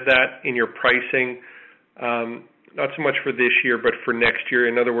ahead of that in your pricing? Not so much for this year, but for next year.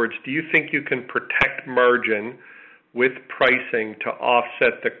 In other words, do you think you can protect margin with pricing to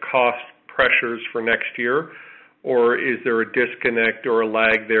offset the cost pressures for next year, or is there a disconnect or a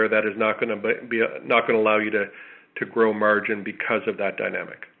lag there that is not going to allow you to grow margin because of that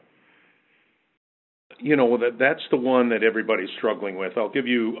dynamic? That's the one that everybody's struggling with. I'll give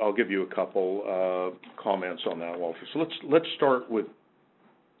you a couple comments on that, Walter. So let's start with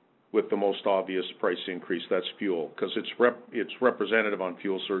the most obvious price increase. That's fuel, because it's representative on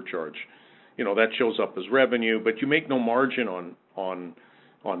fuel surcharge. That shows up as revenue, but you make no margin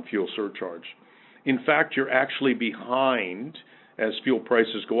on fuel surcharge. In fact, you're actually behind as fuel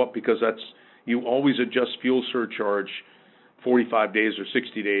prices go up, because you always adjust fuel surcharge 45 days or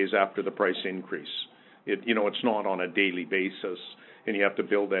 60 days after the price increase. It's not on a daily basis, and you have to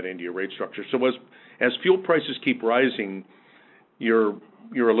build that into your rate structure. So as fuel prices keep rising, you're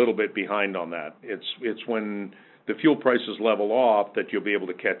a little bit behind on that. It's when the fuel prices level off that you'll be able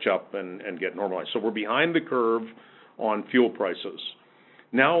to catch up and get normalized. So we're behind the curve on fuel prices.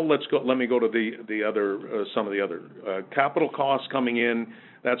 Now let me go to some of the other capital costs coming in.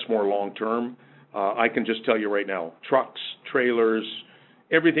 That's more long term. I can just tell you right now, trucks, trailers,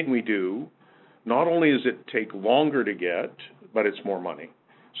 everything we do, not only does it take longer to get, but it's more money.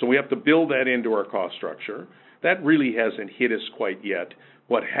 So we have to build that into our cost structure. That really hasn't hit us quite yet.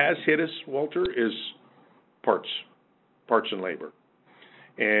 What has hit us, Walter, is parts and labor.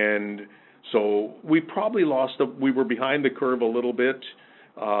 And so we probably we were behind the curve a little bit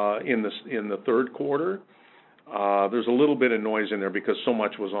in the third quarter. There's a little bit of noise in there because so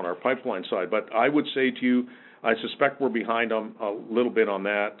much was on our pipeline side. But I would say to you, I suspect we're behind a little bit on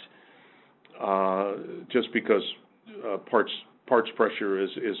that, just because parts pressure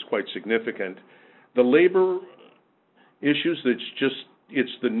is quite significant. The labor issues,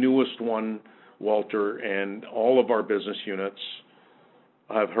 it's the newest one, Walter, and all of our business units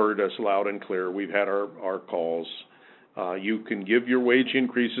have heard us loud and clear. We've had our calls. You can give your wage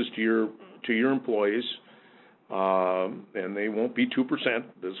increases to your employees, and they won't be 2%.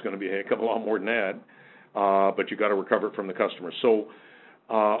 There's going to be a heck of a lot more than that, but you got to recover it from the customer. So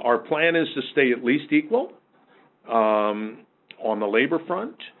our plan is to stay at least equal on the labor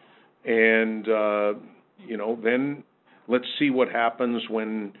front, and then let's see what happens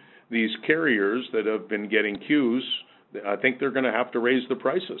when these carriers that have been getting queues. I think they're going to have to raise the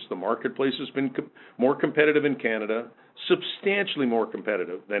prices. The marketplace has been more competitive in Canada, substantially more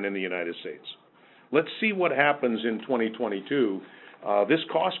competitive than in the United States. Let's see what happens in 2022. This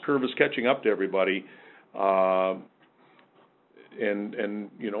cost curve is catching up to everybody, and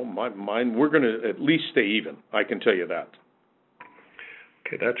we're going to at least stay even. I can tell you that.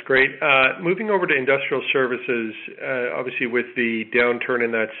 Okay, that's great. Moving over to industrial services, obviously with the downturn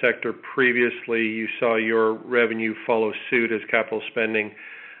in that sector previously, you saw your revenue follow suit as capital spending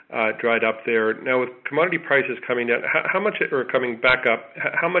dried up there. Now with commodity prices coming down, coming back up,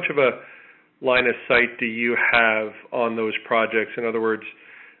 how much of a line of sight do you have on those projects? In other words,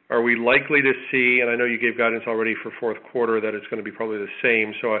 are we likely to see, and I know you gave guidance already for fourth quarter that it's going to be probably the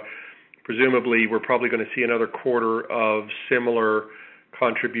same, so presumably we're probably going to see another quarter of similar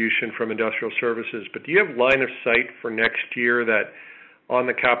contribution from industrial services, but do you have line of sight for next year that on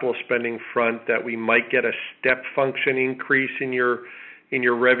the capital spending front that we might get a step function increase in your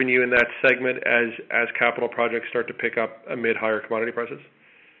revenue in that segment as capital projects start to pick up amid higher commodity prices?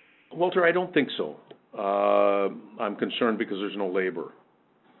 Walter, I don't think so. I'm concerned because there's no labor,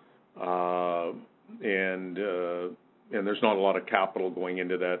 and there's not a lot of capital going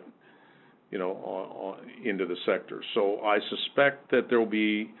into that, into the sector. So I suspect that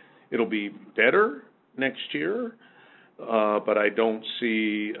it'll be better next year, but I don't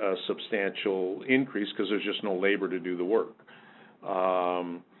see a substantial increase because there's just no labor to do the work.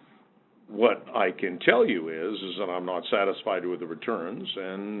 What I can tell you is that I'm not satisfied with the returns,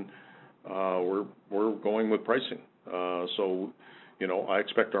 and we're going with pricing. So, I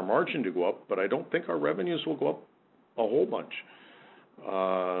expect our margin to go up, but I don't think our revenues will go up a whole bunch.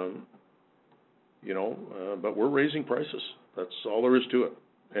 But we're raising prices. That's all there is to it.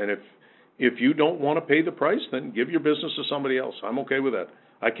 And if you don't want to pay the price, then give your business to somebody else. I'm okay with that.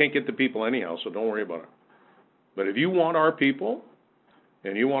 I can't get the people anyhow, so don't worry about it. But if you want our people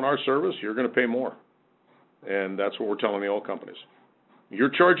and you want our service, you're going to pay more. And that's what we're telling the oil companies. You're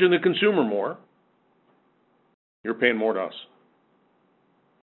charging the consumer more. You're paying more to us.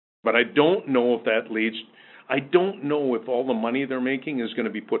 But I don't know if that leads. I don't know if all the money they're making is going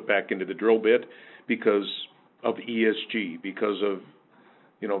to be put back into the drill bit because of ESG, because of,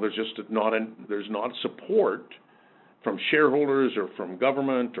 there's just there's not support from shareholders or from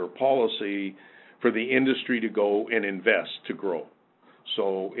government or policy for the industry to go and invest to grow.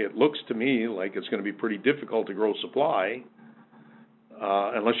 So it looks to me like it's going to be pretty difficult to grow supply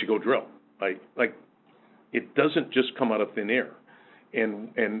unless you go drill. Like it doesn't just come out of thin air.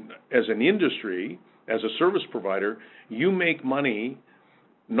 And as an industry, as a service provider, you make money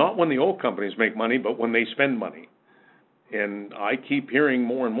not when the oil companies make money, but when they spend money. And I keep hearing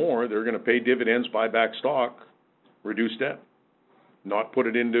more and more they're going to pay dividends, buy back stock, reduce debt, not put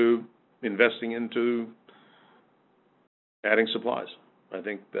it into investing into adding supplies. I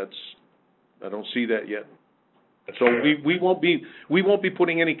think I don't see that yet. So we won't be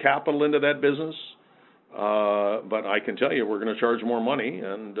putting any capital into that business, but I can tell you we're going to charge more money,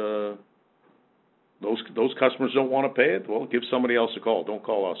 and those customers don't want to pay it. Well, give somebody else a call. Don't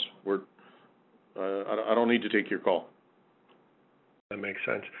call us. I don't need to take your call. That makes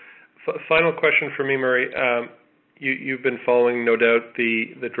sense. Final question for me, Murray. You've been following, no doubt,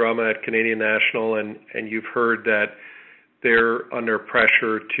 the drama at Canadian National, and you've heard that they're under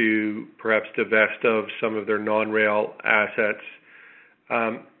pressure to perhaps divest of some of their non-rail assets.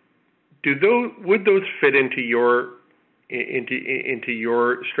 Would those fit into your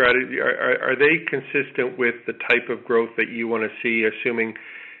strategy? Are they consistent with the type of growth that you want to see, assuming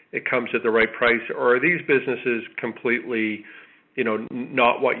it comes at the right price, or are these businesses completely,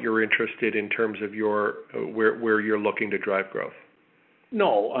 not what you're interested in terms of where you're looking to drive growth?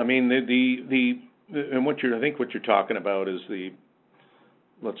 No, I mean and what you're talking about is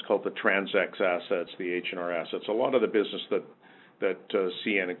let's call it the TSX assets, the H&R assets. A lot of the business that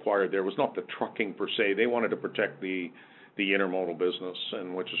CN acquired there was not the trucking per se. They wanted to protect the intermodal business,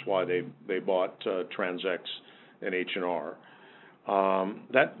 and which is why they bought TSX and H&R.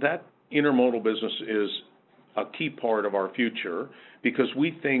 That intermodal business is a key part of our future because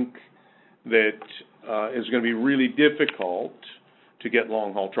we think that it's going to be really difficult to get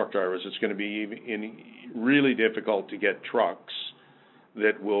long-haul truck drivers. It's going to be really difficult to get trucks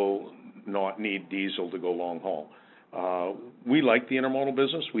that will not need diesel to go long-haul. We like the intermodal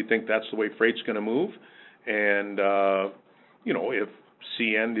business. We think that's the way freight's going to move. And, if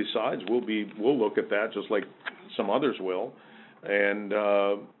CN decides, we'll look at that just like some others will. And,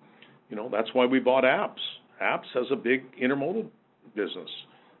 that's why we bought APPS. APPS has a big intermodal business.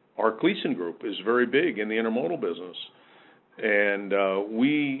 Our Gleason Group is very big in the intermodal business. And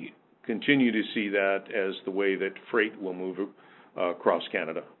we continue to see that as the way that freight will move across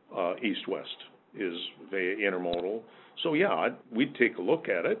Canada, east-west is the intermodal. So, we'd take a look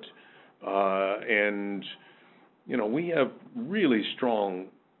at it. And, we have really strong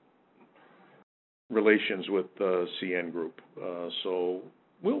relations with the CN Group. So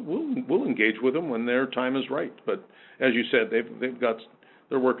we'll engage with them when their time is right. But as you said,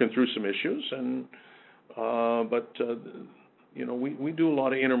 they're working through some issues, and we do a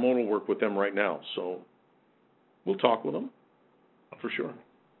lot of intermodal work with them right now. So we'll talk with them for sure.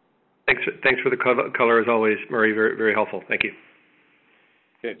 Thanks for the color as always, Murray. Very, very helpful. Thank you.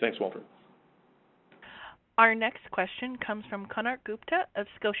 Okay, thanks, Walter. Our next question comes from Konark Gupta of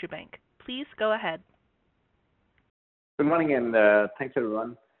Scotiabank. Please go ahead. Good morning, and thanks,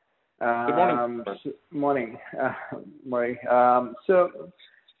 everyone. Good morning. Morning, Murray.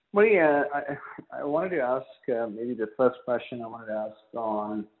 Maria, I wanted to ask maybe the first question I wanted to ask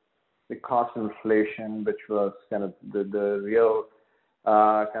on the cost inflation, which was kind of the real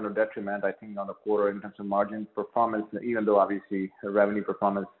kind of detriment, I think, on the quarter in terms of margin performance, even though obviously the revenue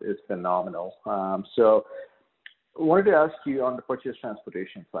performance is phenomenal. So I wanted to ask you on the purchase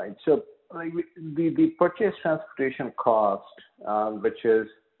transportation side. So like, the purchase transportation cost, which is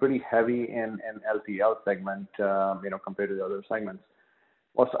pretty heavy in LTL segment, compared to the other segments,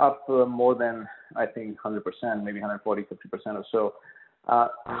 was up more than, I think, 100%, maybe 140, 50% or so.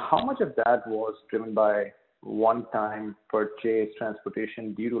 How much of that was driven by one-time purchase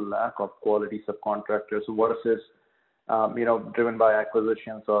transportation due to lack of quality subcontractors versus, driven by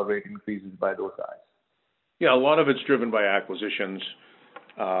acquisitions or rate increases by those guys? Yeah, a lot of it's driven by acquisitions.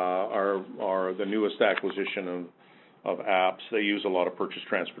 Are the newest acquisition of apps. They use a lot of purchase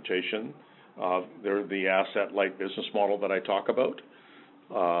transportation. They're the asset-light business model that I talk about.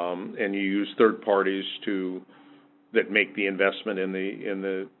 And you use third parties that make the investment in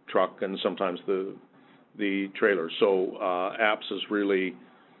the truck and sometimes the trailer. So apps is really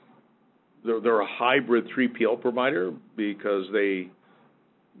they're a hybrid 3PL provider because they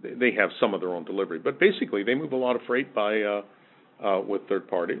have some of their own delivery, but basically they move a lot of freight by with third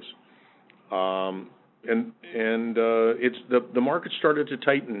parties. And it's the market started to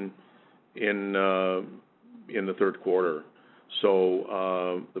tighten in the third quarter.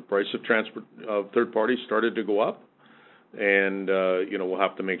 So the price of third parties started to go up, and we'll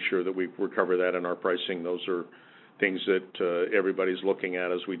have to make sure that we recover that in our pricing. Those are things that everybody's looking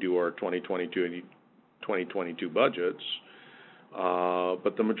at as we do our 2022 budgets.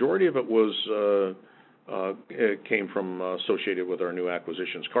 But the majority of it it came from associated with our new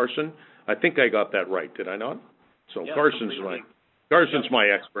acquisitions. Carson, I think I got that right, did I not? So yeah, Carson's my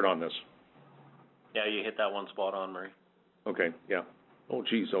expert on this. Yeah, you hit that one spot on, Murray. Okay, yeah. Oh,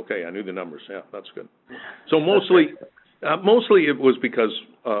 geez, okay, I knew the numbers. Yeah, that's good. So mostly it was because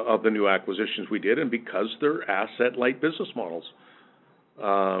of the new acquisitions we did and because they're asset-light business models,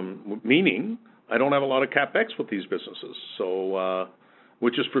 meaning I don't have a lot of CapEx with these businesses, so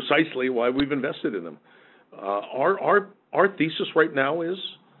which is precisely why we've invested in them. Our thesis right now is,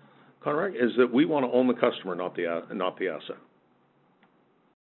 Conrad, is that we want to own the customer, not the asset.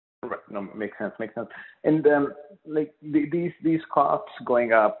 Right. No, makes sense. And like these costs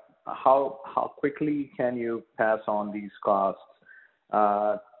going up, how quickly can you pass on these costs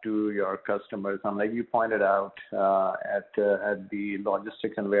to your customers? Like you pointed out at the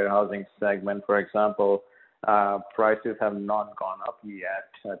logistics and warehousing segment, for example, prices have not gone up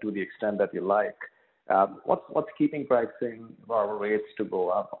yet to the extent that you like. What's keeping pricing or rates to go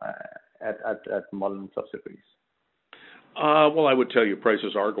up at Mullen subsidiaries? Well, I would tell you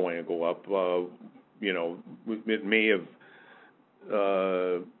prices are going to go up. It may have,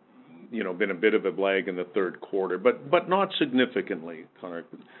 been a bit of a lag in the third quarter, but not significantly, Connor.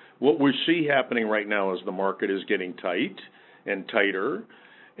 What we see happening right now is the market is getting tight and tighter,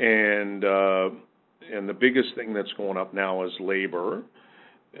 and the biggest thing that's going up now is labor,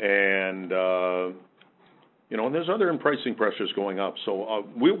 and and there's other pricing pressures going up. So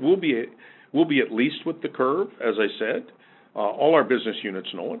we'll be at least with the curve, as I said. All our business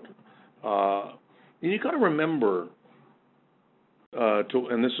units know it. And you got to remember,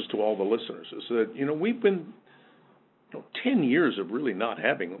 and this is to all the listeners, is that we've been 10 years of really not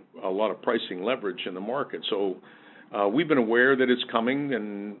having a lot of pricing leverage in the market. So we've been aware that it's coming,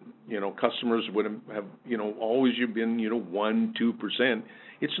 and customers would have always been 1-2%.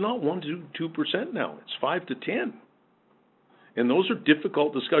 It's not 1-2% now. It's 5 to 10. And those are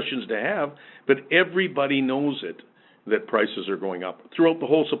difficult discussions to have, but everybody knows it, that prices are going up throughout the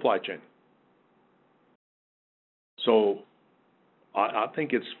whole supply chain. So I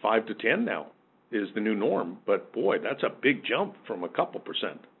think it's 5 to 10 now is the new norm, but boy, that's a big jump from a couple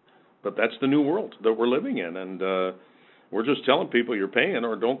percent. But that's the new world that we're living in, and we're just telling people you're paying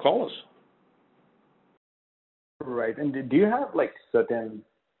or don't call us. Right. And do you have like certain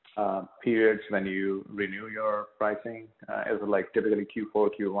periods when you renew your pricing? Is it like typically Q4,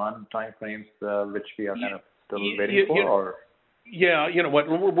 Q1 timeframes, which we are kind of still waiting for? Or? Yeah, you know what?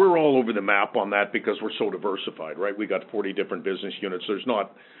 We're all over the map on that because we're so diversified, right? We got 40 different business units. There's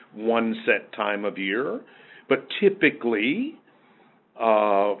not one set time of year, but typically,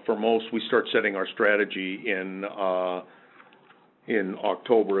 for most, we start setting our strategy in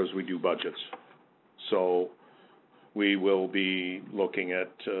October as we do budgets. So we will be looking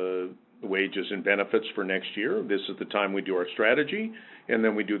at wages and benefits for next year. This is the time we do our strategy, and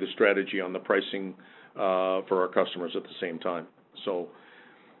then we do the strategy on the pricing for our customers at the same time. So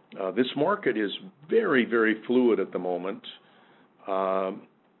this market is very, very fluid at the moment.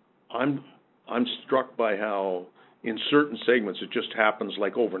 I'm struck by how in certain segments it just happens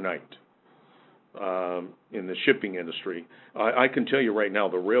like overnight. In the shipping industry, I can tell you right now,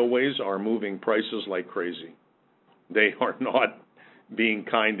 the railways are moving prices like crazy. They are not being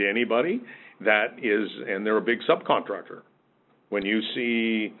kind to anybody. And they're a big subcontractor. When you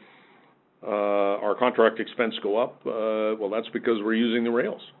see our contract expense go up, well, that's because we're using the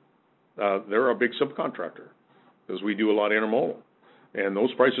rails. They're a big subcontractor because we do a lot of intermodal, and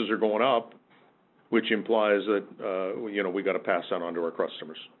those prices are going up, which implies that we got to pass that on to our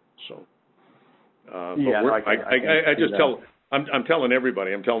customers. So, I'm telling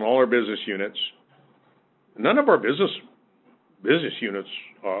everybody, I'm telling all our business units, none of our business units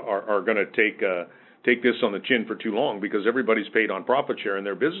are going to take this on the chin for too long, because everybody's paid on profit share in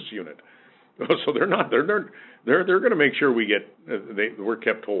their business unit. So they're going to make sure we're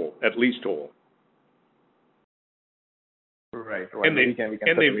kept whole, at least whole. Right. And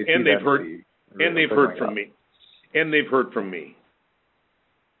they've heard from me. And they've heard from me.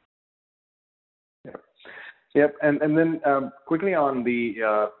 Yep. And then quickly on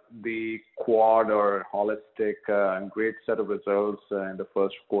the quad or holistic, great set of results in the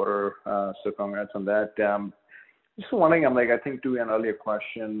first quarter. So congrats on that. Just wondering, I think to an earlier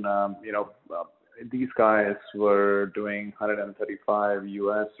question, these guys were doing 135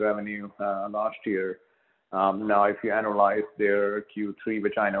 US revenue last year. Now, if you analyze their Q3,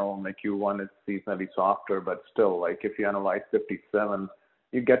 which I know Q1 is seasonally softer, but still, if you analyze 57,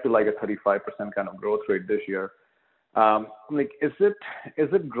 you get to a 35% kind of growth rate this year. Is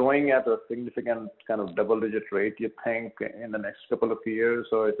it growing at a significant kind of double-digit rate, you think, in the next couple of years,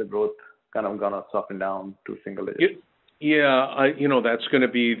 or is the growth kind of gonna soften down to single digits? That's going to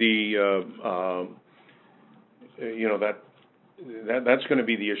be that's going to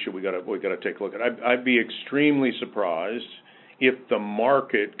be the issue we got to take a look at. I'd be extremely surprised if the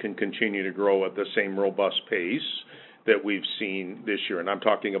market can continue to grow at the same robust pace that we've seen this year, and I'm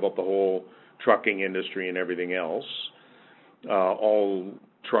talking about the whole trucking industry and everything else, all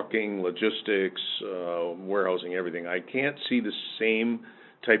trucking, logistics, warehousing, everything. I can't see the same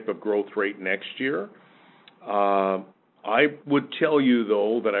type of growth rate next year. I would tell you,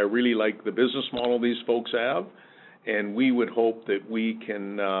 though, that I really like the business model these folks have, and we would hope that we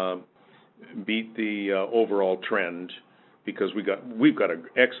can beat the overall trend, because we've got an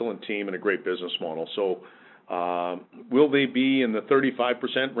excellent team and a great business model. So will they be in the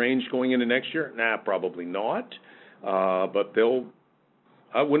 35% range going into next year? Nah, probably not. But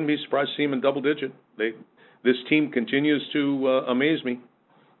I wouldn't be surprised to see them in double digit. This team continues to amaze me.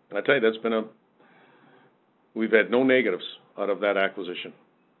 I tell you, we've had no negatives out of that acquisition.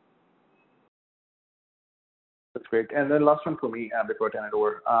 That's great. And then last one for me before I turn it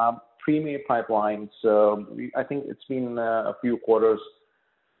over. Premay pipelines. I think it's been a few quarters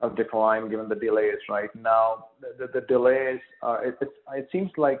of decline given the delays. Right now, the delays it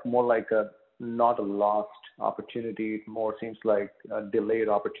seems like more like not a lost opportunity. It more seems like a delayed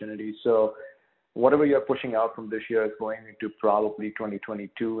opportunity. So whatever you're pushing out from this year is going into probably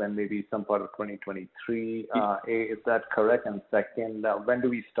 2022 and maybe some part of 2023. Is that correct? And second, when do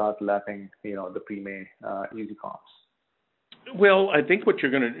we start lapping the premay easy comps? Well, I think what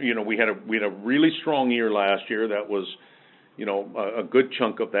you're going to, we had a really strong year last year. That was, a good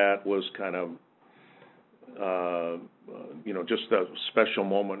chunk of that was kind of, just a special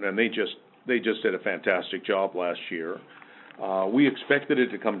moment, and they just did a fantastic job last year. We expected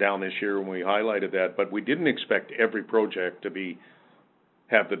it to come down this year when we highlighted that, but we didn't expect every project to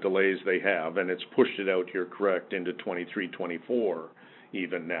have the delays they have, and it's pushed it out here, correct, into 23, 24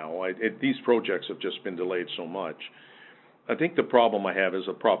 even now. These projects have just been delayed so much. I think the problem I have is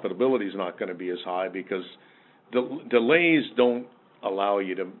the profitability is not going to be as high, because delays don't allow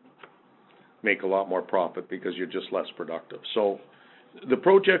you to make a lot more profit because you're just less productive. So the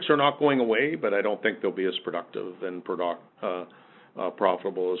projects are not going away, but I don't think they'll be as productive and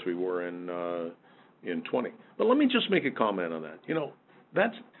profitable as we were in 20. But let me just make a comment on that.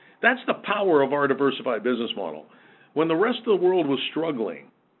 That's the power of our diversified business model. When the rest of the world was struggling,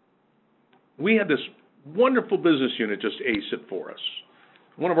 we had this wonderful business unit just ace it for us,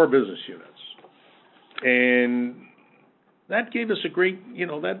 one of our business units. And that gave us a great,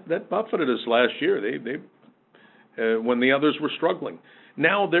 that buffeted us last year. They when the others were struggling.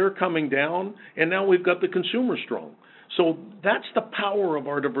 Now they're coming down, and now we've got the consumer strong. So that's the power of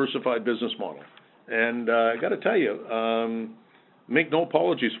our diversified business model. And I got to tell you, make no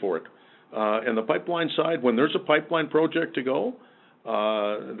apologies for it. And the pipeline side, when there's a pipeline project to go,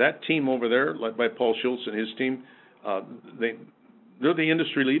 that team over there, led by Paul Schultz and his team, they're the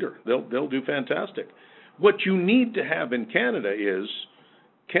industry leader. They'll do fantastic. What you need to have in Canada is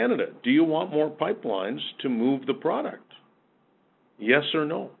Canada, do you want more pipelines to move the product? Yes or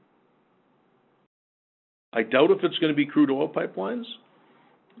no? I doubt if it's going to be crude oil pipelines,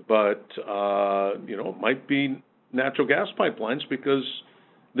 but, it might be natural gas pipelines because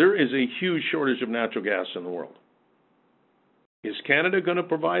there is a huge shortage of natural gas in the world. Is Canada going to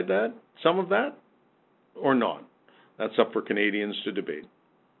provide that, some of that, or not? That's up for Canadians to debate.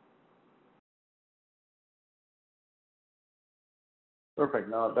 Perfect.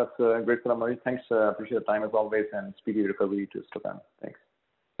 No, that's a great summary. Thanks. Appreciate the time as always, and speedy recovery to Stefan. Thanks.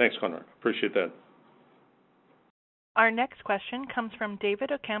 Thanks, Conrad. Appreciate that. Our next question comes from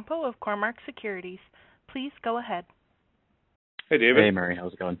David Ocampo of Cormark Securities. Please go ahead. Hey, David. Hey, Murray.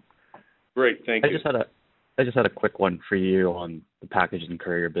 How's it going? Great, thank you. I just had a quick one for you on the package and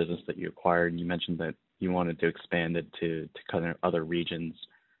courier business that you acquired. You mentioned that you wanted to expand it to kind of other regions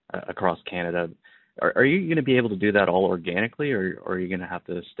across Canada. Are you going to be able to do that all organically, or are you going to have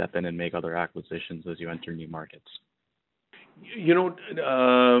to step in and make other acquisitions as you enter new markets?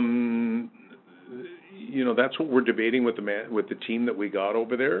 That's what we're debating with the team that we got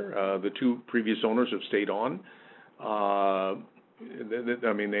over there. The two previous owners have stayed on.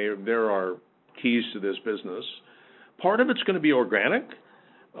 There are keys to this business. Part of it's going to be organic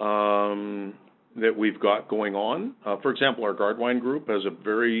that we've got going on. For example, our Gardewine group has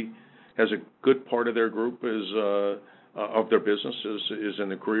a good part of their group of their business is in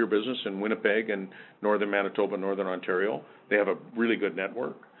the courier business in Winnipeg and northern Manitoba, northern Ontario. They have a really good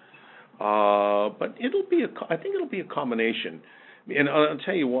network. But I think it'll be a combination, and I'll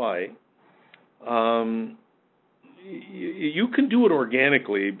tell you why. You can do it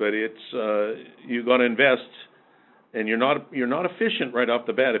organically, but it's you got to invest, and you're not efficient right off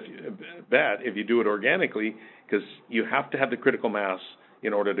the bat if you do it organically, because you have to have the critical mass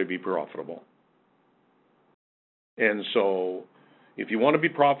in order to be profitable. And so, if you want to be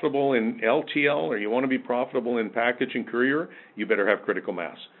profitable in LTL or you want to be profitable in package and courier, you better have critical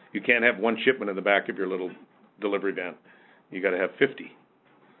mass. You can't have one shipment in the back of your little delivery van. You got to have 50.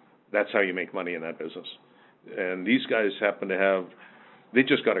 That's how you make money in that business. And these guys happen to have, they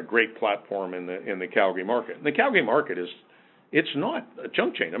just got a great platform in the Calgary market. And the Calgary market it's not a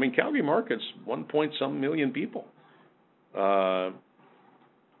junk chain. I mean, Calgary market's 1.some million people.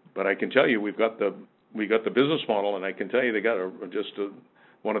 But I can tell you, we got the business model, and I can tell you they got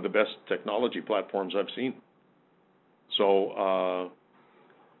one of the best technology platforms I've seen. So,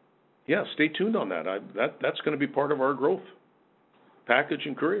 stay tuned on that. That's going to be part of our growth, package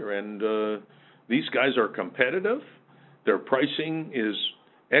and courier. And these guys are competitive. Their pricing is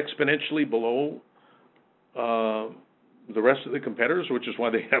exponentially below the rest of the competitors, which is why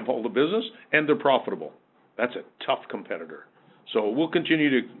they have all the business, and they're profitable. That's a tough competitor. So we'll continue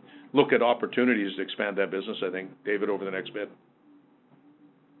to look at opportunities to expand that business, I think, David, over the next bit.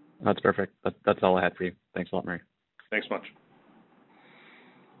 That's perfect. That's all I had for you. Thanks a lot, Murray. Thanks much.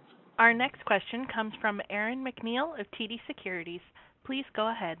 Our next question comes from Aaron McNeil of TD Securities. Please go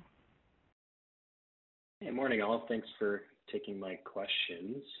ahead. Hey, morning, all. Thanks for taking my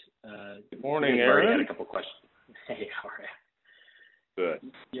questions. Good morning, Aaron. You already had a couple questions. Hey, how are you?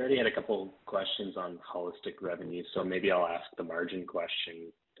 Good. You already had a couple questions on holistic revenue, so maybe I'll ask the margin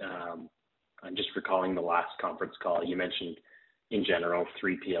question. I'm just recalling the last conference call. You mentioned, in general,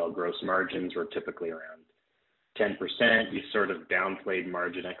 3PL gross margins were typically around 10%. You sort of downplayed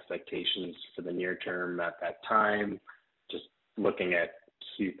margin expectations for the near term at that time. Just looking at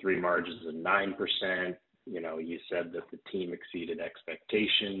Q3 margins of 9%, you said that the team exceeded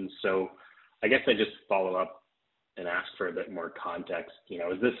expectations. So I guess I just follow up and ask for a bit more context.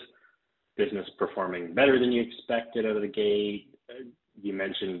 Is this business performing better than you expected out of the gate? You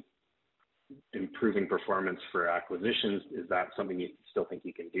mentioned improving performance for acquisitions. Is that something you still think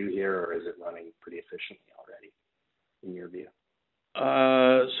you can do here, or is it running pretty efficiently already, in your view?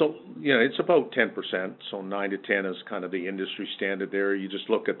 It's about 10%. So 9 to 10 is kind of the industry standard there. You just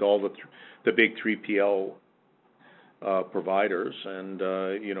look at all the big 3PL providers, and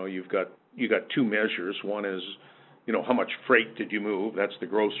you got two measures. One is how much freight did you move? That's the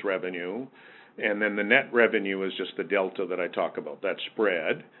gross revenue, and then the net revenue is just the delta that I talk about. That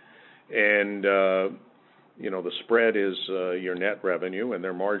spread, and the spread is your net revenue, and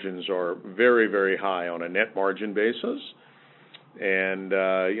their margins are very, very high on a net margin basis. And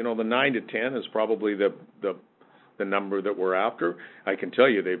the 9 to 10 is probably the number that we're after. I can tell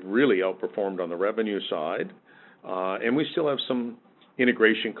you they've really outperformed on the revenue side, and we still have some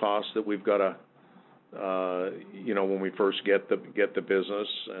integration costs that we've got to, when we first get the business,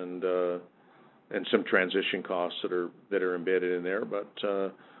 and some transition costs that are embedded in there. But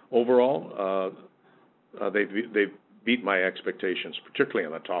overall, they've beat my expectations, particularly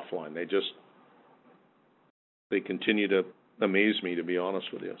on the top line. They continue to amaze me, to be honest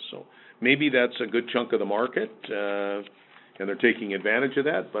with you. So maybe that's a good chunk of the market, and they're taking advantage of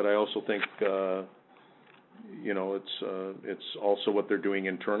that. But I also think, it's also what they're doing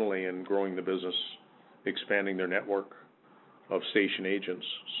internally and growing the business, expanding their network of station agents.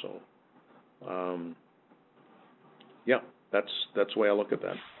 So, that's the way I look at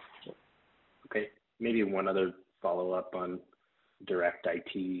that. Okay, maybe one other follow-up on direct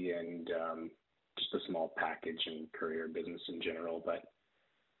IT and just a small package and courier business in general. But,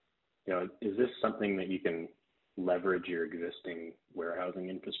 is this something that you can leverage your existing warehousing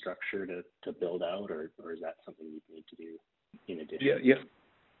infrastructure to build out, or is that something you need to do in addition?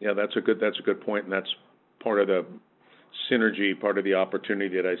 Yeah. That's a good point, and that's part of the synergy, part of the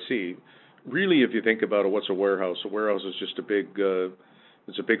opportunity that I see. Really, if you think about it, what's a warehouse? A warehouse is just a big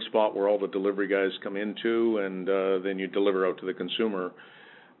spot where all the delivery guys come into, and then you deliver out to the consumer,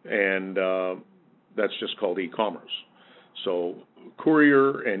 and that's just called e-commerce. So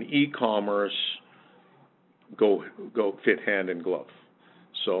courier and e-commerce go fit hand in glove.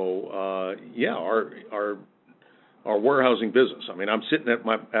 So our warehousing business. I mean, I'm sitting at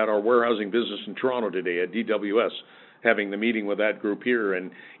our warehousing business in Toronto today at DWS, having the meeting with that group here, and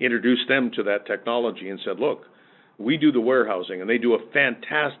introduced them to that technology and said, look, we do the warehousing, and they do a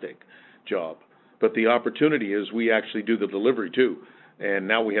fantastic job. But the opportunity is we actually do the delivery too, and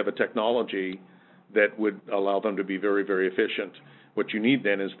now we have a technology that would allow them to be very, very efficient. What you need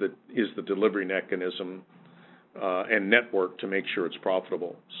then is the delivery mechanism and network to make sure it's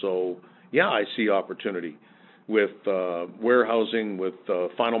profitable. So I see opportunity with warehousing, with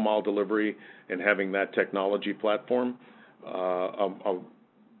final mile delivery, and having that technology platform.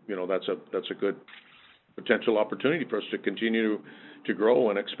 That's a good potential opportunity for us to continue to grow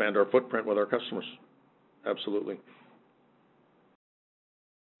and expand our footprint with our customers. Absolutely.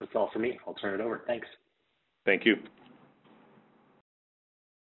 That's all for me. I'll turn it over. Thanks. Thank you.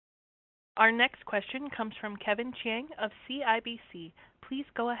 Our next question comes from Kevin Chiang of CIBC. Please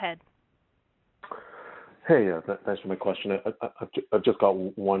go ahead. Hey, thanks for my question. I've just got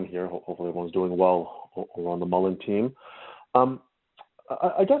one here. Hopefully everyone's doing well on the Mullen team.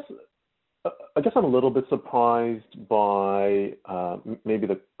 I guess I'm a little bit surprised by maybe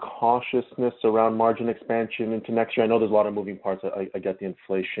the cautiousness around margin expansion into next year. I know there's a lot of moving parts. I get the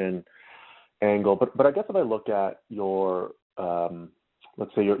inflation angle, but I guess if I look at your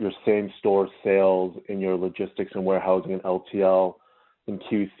let's say your same store sales in your logistics and warehousing and LTL in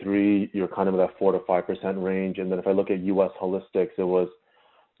Q3, you're kind of in that 4 to 5% range. And then if I look at U.S. Holistics, it was,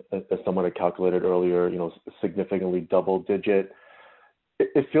 as someone had calculated earlier, significantly double digit.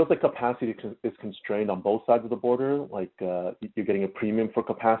 It feels like capacity is constrained on both sides of the border. Like you're getting a premium for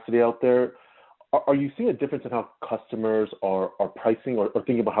capacity out there. Are you seeing a difference in how customers are pricing or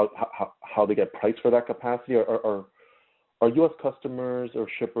thinking about how they get priced for that capacity? Or are U.S. customers or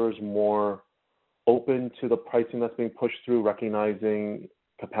shippers more open to the pricing that's being pushed through, recognizing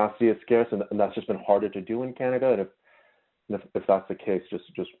capacity is scarce, and that's just been harder to do in Canada? And if that's the case,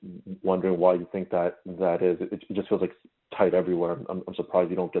 just wondering why you think that is. It just feels like tight everywhere. I'm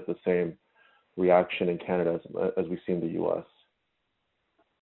surprised you don't get the same reaction in Canada as we see in the U.S.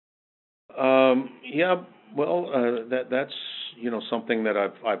 That's something that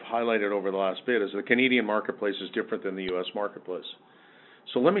I've highlighted over the last bit, is the Canadian marketplace is different than the U.S. marketplace.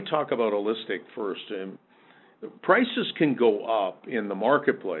 So let me talk about Holistic first. Prices can go up in the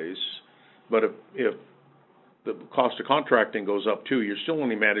marketplace, but if the cost of contracting goes up too, you're still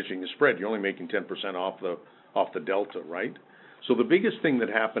only managing the spread. You're only making 10% off the delta, right? So the biggest thing that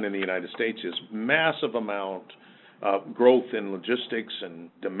happened in the United States is massive amount of growth in logistics and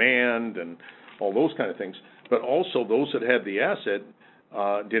demand and all those kind of things. But also those that had the asset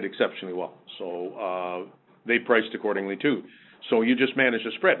did exceptionally well. So they priced accordingly too. So you just manage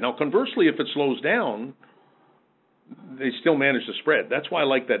the spread. Now, conversely, if it slows down, they still manage the spread. That's why I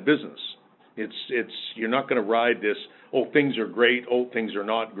like that business. It's you're not going to ride this, things are great, things are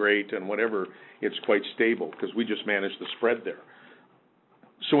not great, and whatever. It's quite stable because we just manage the spread there.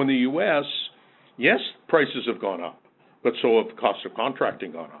 So in the U.S., yes, prices have gone up, but so have the cost of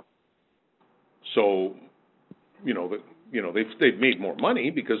contracting gone up. So, they've made more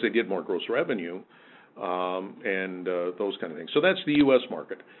money because they did more gross revenue. And those kind of things. So that's the U.S.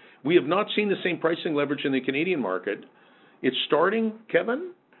 market. We have not seen the same pricing leverage in the Canadian market. It's starting,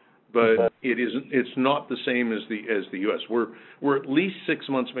 Kevin, but it's not the same as the U.S. We're at least 6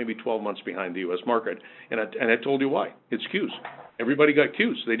 months, maybe 12 months behind the U.S. market, and I told you why. It's queues. Everybody got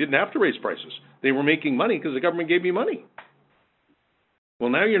queues. They didn't have to raise prices. They were making money because the government gave you money. Well,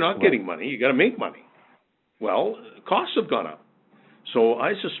 now you're not getting money. You got to make money, Well, costs have gone up. So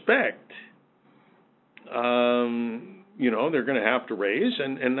I suspect, they're going to have to raise,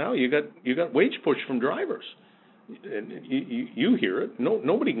 and now you got wage push from drivers. And you hear it.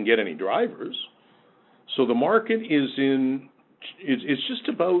 Nobody can get any drivers. So the market is it's just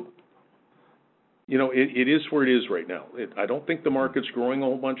about, it is where it is right now. I don't think the market's growing a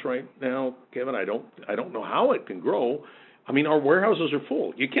whole bunch right now, Kevin. I don't know how it can grow. I mean, our warehouses are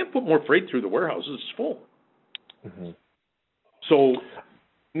full. You can't put more freight through the warehouses. It's full. Mm-hmm. So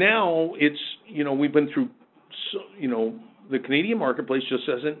now it's, we've been through, the Canadian marketplace just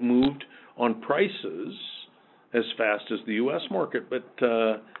hasn't moved on prices as fast as the U.S. market. But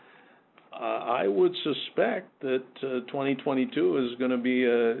I would suspect that 2022 is going to be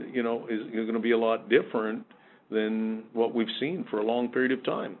is going to be a lot different than what we've seen for a long period of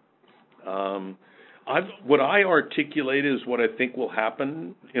time. What I articulate is what I think will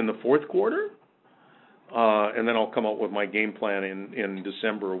happen in the fourth quarter, and then I'll come up with my game plan in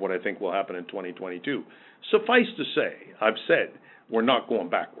December of what I think will happen in 2022. Suffice to say, I've said we're not going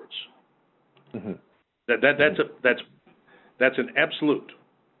backwards. Mm-hmm. That's an absolute.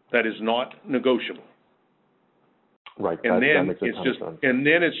 That is not negotiable. Right. And then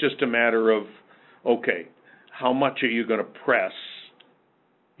it's just a matter of, okay, how much are you going to press,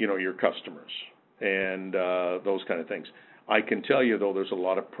 your customers and those kind of things. I can tell you though, there's a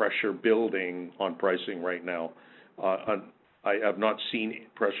lot of pressure building on pricing right now. I have not seen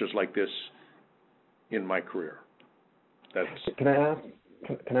pressures like this in my career. Can I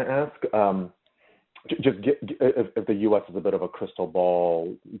ask? If the U.S. is a bit of a crystal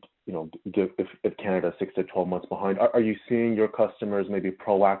ball, if Canada 6 to 12 months behind, are you seeing your customers maybe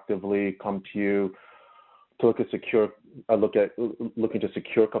proactively come to you to looking to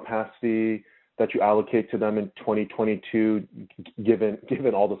secure capacity that you allocate to them in 2022, given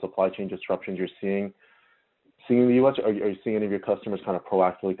all the supply chain disruptions you're seeing in the U.S.? Are you seeing any of your customers kind of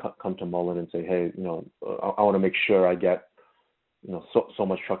proactively come to Mullen and say, hey, I want to make sure I get so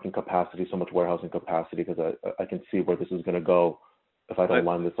much trucking capacity, so much warehousing capacity, because I can see where this is going to go if I don't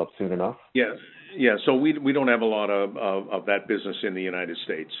line this up soon enough? Yeah. So we don't have a lot of that business in the United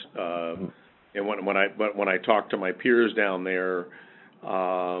States. And when I talk to my peers down there,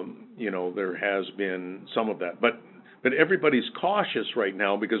 there has been some of that. But everybody's cautious right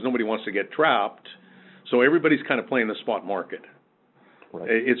now because nobody wants to get trapped. So everybody's kind of playing the spot market. Right.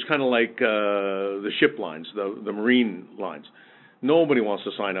 It's kind of like the ship lines, the marine lines. Nobody wants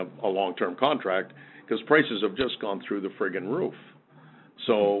to sign a long-term contract because prices have just gone through the friggin' roof.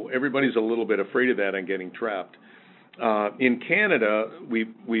 So everybody's a little bit afraid of that and getting trapped. In Canada,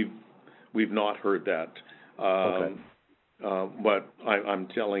 we've not heard that. Okay. But I'm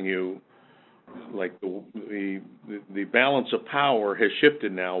telling you, like the balance of power has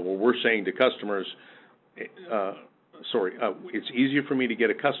shifted now, where we're saying to customers, it's easier for me to get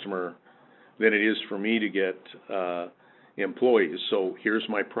a customer than it is for me to get employees. So here's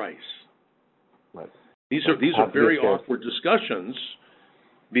my price. Right. These are very awkward discussions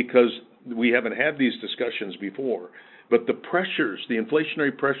because we haven't had these discussions before. But the pressures, the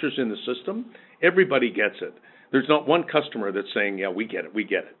inflationary pressures in the system, everybody gets it. There's not one customer that's saying, yeah, we get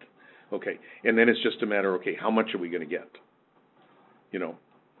it. Okay. And then it's just a matter, okay, how much are we going to get?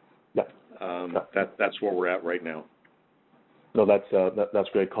 That's where we're at right now. No, that's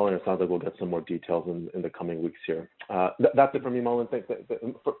great, Colin. It sounds like we'll get some more details in the coming weeks here. That's it for me, Mullen.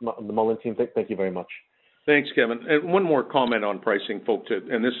 The Mullen team, thank you very much. Thanks, Kevin. And one more comment on pricing, folks,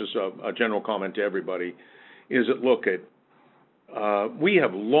 and this is a general comment to everybody, is that, look, we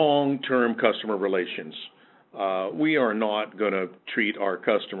have long-term customer relations. We are not going to treat our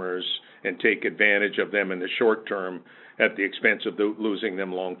customers and take advantage of them in the short term at the expense of losing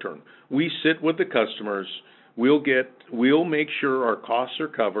them long term. We sit with the customers. We'll make sure our costs are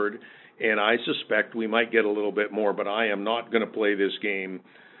covered, and I suspect we might get a little bit more, but I am not going to play this game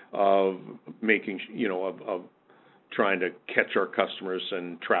of making, of trying to catch our customers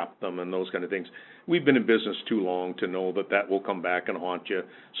and trap them and those kind of things. We've been in business too long to know that will come back and haunt you,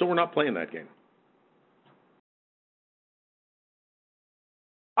 so we're not playing that game.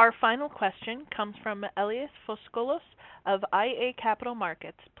 Our final question comes from Elias Foscolos of IA Capital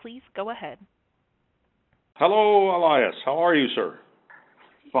Markets. Please go ahead. Hello, Elias. How are you, sir?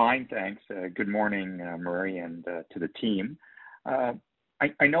 Fine, thanks. Good morning, Murray, and to the team.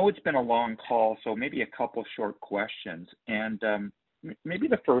 I know it's been a long call, so maybe a couple short questions. And maybe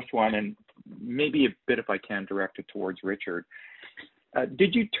the first one, and maybe a bit, if I can, direct it towards Richard.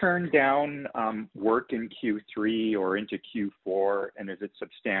 Did you turn down work in Q3 or into Q4, and is it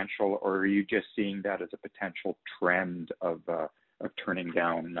substantial, or are you just seeing that as a potential trend of turning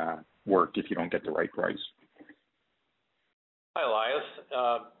down work if you don't get the right price? Hi, Elias.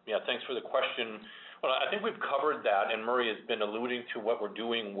 Yeah, thanks for the question. Well, I think we've covered that, and Murray has been alluding to what we're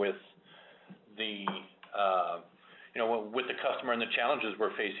doing with the with the customer and the challenges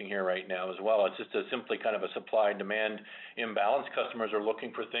we're facing here right now as well. It's just simply kind of a supply and demand imbalance. Customers are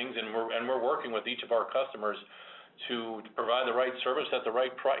looking for things, and we're working with each of our customers to provide the right service at the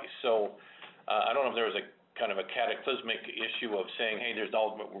right price. So I don't know if there was a kind of a cataclysmic issue of saying, hey,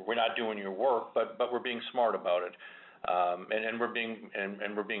 we're not doing your work, but we're being smart about it. And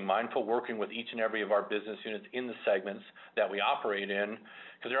we're being mindful, working with each and every of our business units in the segments that we operate in,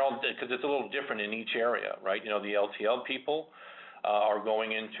 because it's a little different in each area, right? The LTL people are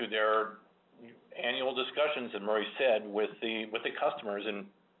going into their annual discussions, and Murray said, with the customers and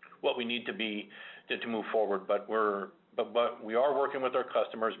what we need to move forward. But we are working with our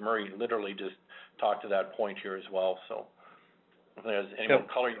customers. Murray literally just talked to that point here as well. So if there's any more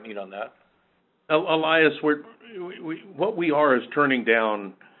color you need on that. Elias, what we are is turning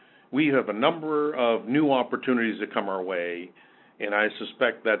down. We have a number of new opportunities that come our way, and I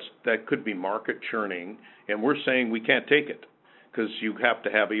suspect that could be market churning. And we're saying we can't take it because you have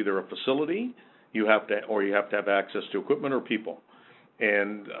to have either a facility, you have to have access to equipment or people.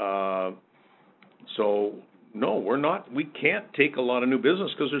 And so no, we're not. We can't take a lot of new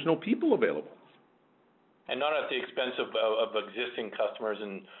business because there's no people available. And not at the expense of existing customers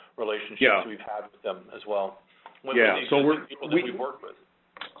and relationships we've had with them as well. So people that we've worked with.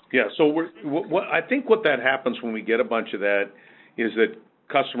 Yeah, so I think what that happens when we get a bunch of that is that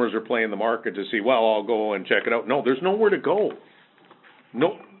customers are playing the market to see, well, I'll go and check it out. No, there's nowhere to go.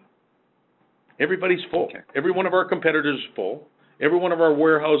 No, everybody's full. Okay. Every one of our competitors is full. Every one of our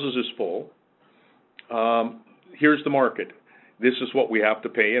warehouses is full. Here's the market. This is what we have to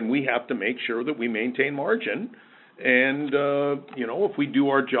pay, and we have to make sure that we maintain margin. And, if we do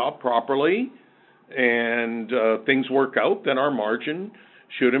our job properly and things work out, then our margin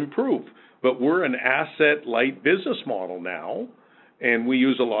should improve. But we're an asset-light business model now, and we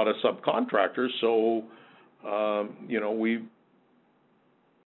use a lot of subcontractors. So, we're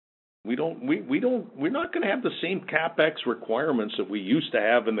not going to have the same CapEx requirements that we used to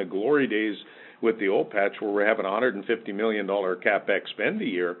have in the glory days with the old patch, where we're having $150 million CapEx spend a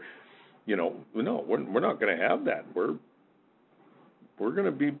year. No, we're not going to have that. We're going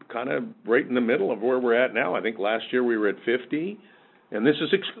to be kind of right in the middle of where we're at now. I think last year we were at 50, and this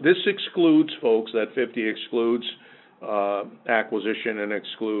excludes, folks. That 50 excludes acquisition and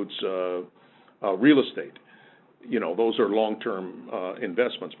excludes real estate. Those are long-term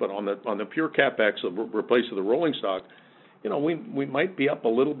investments. But on the pure CapEx of replace of the rolling stock, we might be up a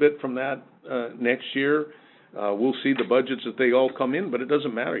little bit from that next year. We'll see the budgets that they all come in, but it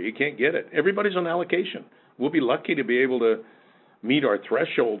doesn't matter. You can't get it. Everybody's on allocation. We'll be lucky to be able to meet our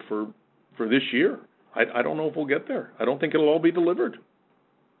threshold for this year. I don't know if we'll get there. I don't think it'll all be delivered.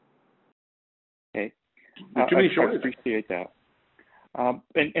 Okay. Too many shortages. I appreciate that.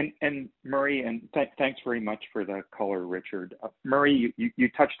 And Murray, and thanks very much for the color, Richard. Murray, you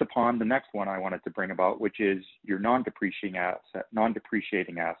touched upon the next one I wanted to bring about, which is your non-depreciating asset.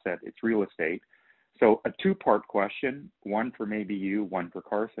 It's real estate. So a two-part question, one for maybe you, one for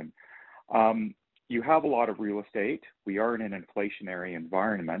Carson. You have a lot of real estate. We are in an inflationary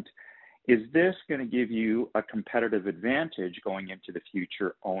environment. Is this going to give you a competitive advantage going into the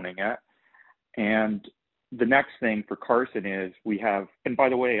future owning it? And the next thing for Carson is and by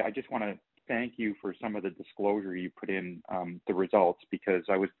the way, I just want to thank you for some of the disclosure you put in the results, because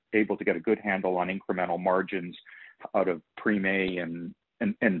I was able to get a good handle on incremental margins out of pre-May and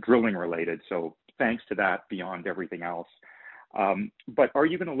drilling related. So thanks to that beyond everything else. But are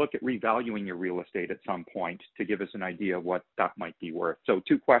you going to look at revaluing your real estate at some point to give us an idea of what that might be worth? So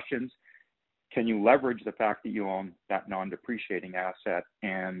two questions. Can you leverage the fact that you own that non-depreciating asset,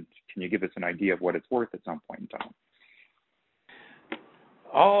 and can you give us an idea of what it's worth at some point in time?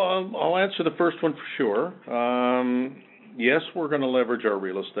 I'll answer the first one for sure. Yes, we're going to leverage our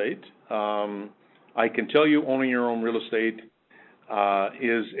real estate. I can tell you owning your own real estate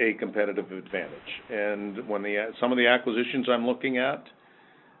is a competitive advantage. And when some of the acquisitions I'm looking at,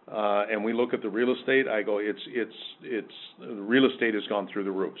 and we look at the real estate, I go, the real estate has gone through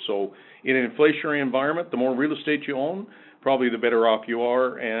the roof. So in an inflationary environment, the more real estate you own, probably the better off you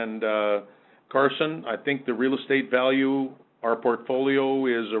are. And Carson, I think the real estate value, our portfolio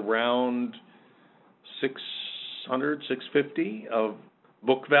is around $650 of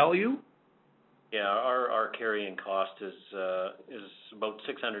book value. Yeah, our carrying cost is about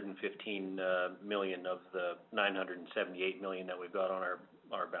 $615 million of the $978 million that we've got on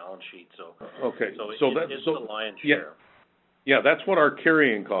our balance sheet. So okay, it's the lion's share. Yeah, that's what our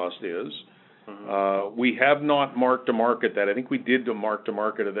carrying cost is. We have not marked to market that. I think we did the mark to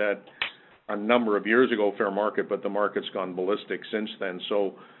market of that a number of years ago, fair market, but the market's gone ballistic since then.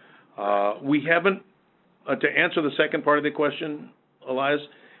 So we haven't, to answer the second part of the question, Elias,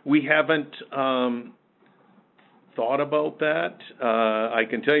 we haven't thought about that. I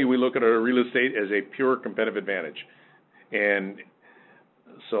can tell you we look at our real estate as a pure competitive advantage. And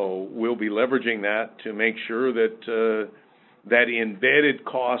so we'll be leveraging that to make sure that that embedded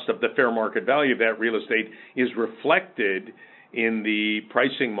cost of the fair market value of that real estate is reflected in the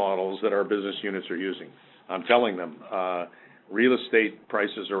pricing models that our business units are using. I'm telling them, real estate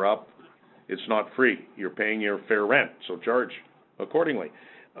prices are up. It's not free. You're paying your fair rent, so charge accordingly.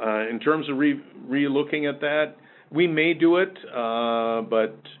 In terms of re-looking at that, we may do it,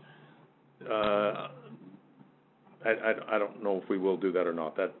 but I don't know if we will do that or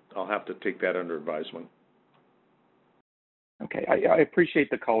not. That I'll have to take that under advisement. Okay, I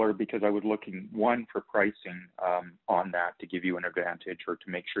appreciate the color because I was looking, one, for pricing on that to give you an advantage or to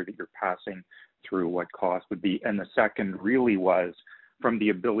make sure that you're passing through what cost would be. And the second really was from the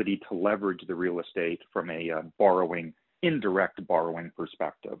ability to leverage the real estate from a indirect borrowing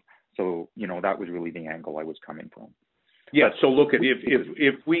perspective. So, that was really the angle I was coming from. Yeah, so look, at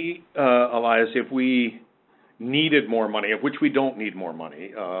if we, Elias, if we needed more money, of which we don't need more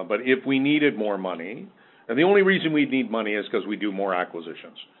money, but if we needed more money, and the only reason we need money is because we do more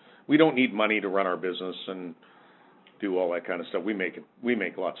acquisitions. We don't need money to run our business and do all that kind of stuff. We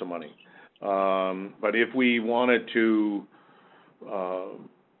make lots of money. But if we wanted to,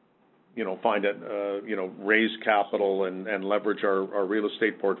 find it, raise capital and leverage our real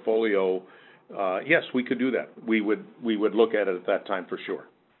estate portfolio, yes, we could do that. We would look at it at that time for sure,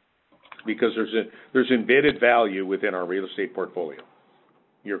 because there's embedded value within our real estate portfolio.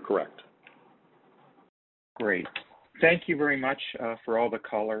 You're correct. Great. Thank you very much for all the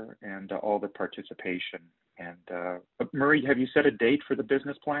color and all the participation. And Murray, have you set a date for the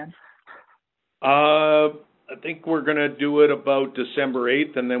business plan? I think we're going to do it about December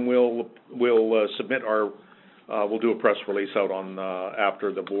 8th, and then we'll submit we'll do a press release out on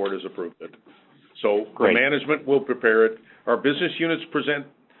after the board has approved it. So the management will prepare it. Our business units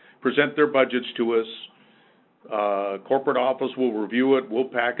present their budgets to us. Corporate office will review it. We'll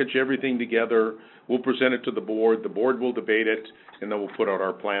package everything together. We'll present it to the board. The board will debate it, and then we'll put out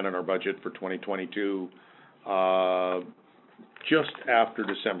our plan and our budget for 2022 just after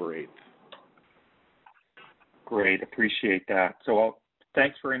December 8th. Great. Appreciate that. So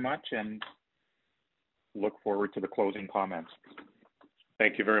thanks very much, and look forward to the closing comments.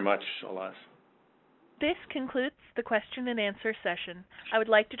 Thank you very much, Elias. This concludes the question and answer session. I would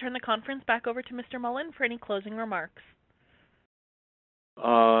like to turn the conference back over to Mr. Mullen for any closing remarks.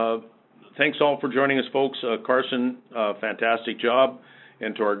 Thanks all for joining us, folks. Carson, fantastic job.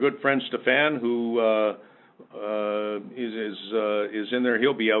 And to our good friend Stefan, who is in there.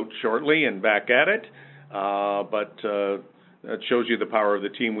 He'll be out shortly and back at it. But that shows you the power of the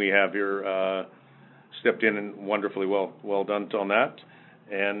team we have here. Stepped in and wonderfully well done on that.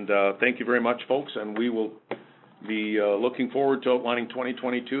 And thank you very much, folks, and we will be looking forward to outlining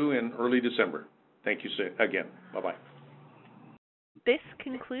 2022 in early December. Thank you again. Bye-bye. This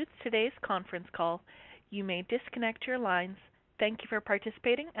concludes today's conference call. You may disconnect your lines. Thank you for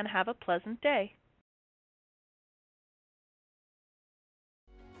participating and have a pleasant day.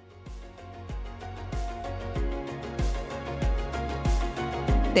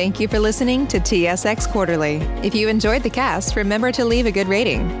 Thank you for listening to TSX Quarterly. If you enjoyed the cast, remember to leave a good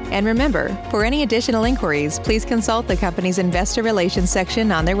rating. And remember, for any additional inquiries, please consult the company's investor relations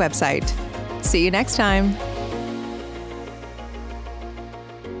section on their website. See you next time.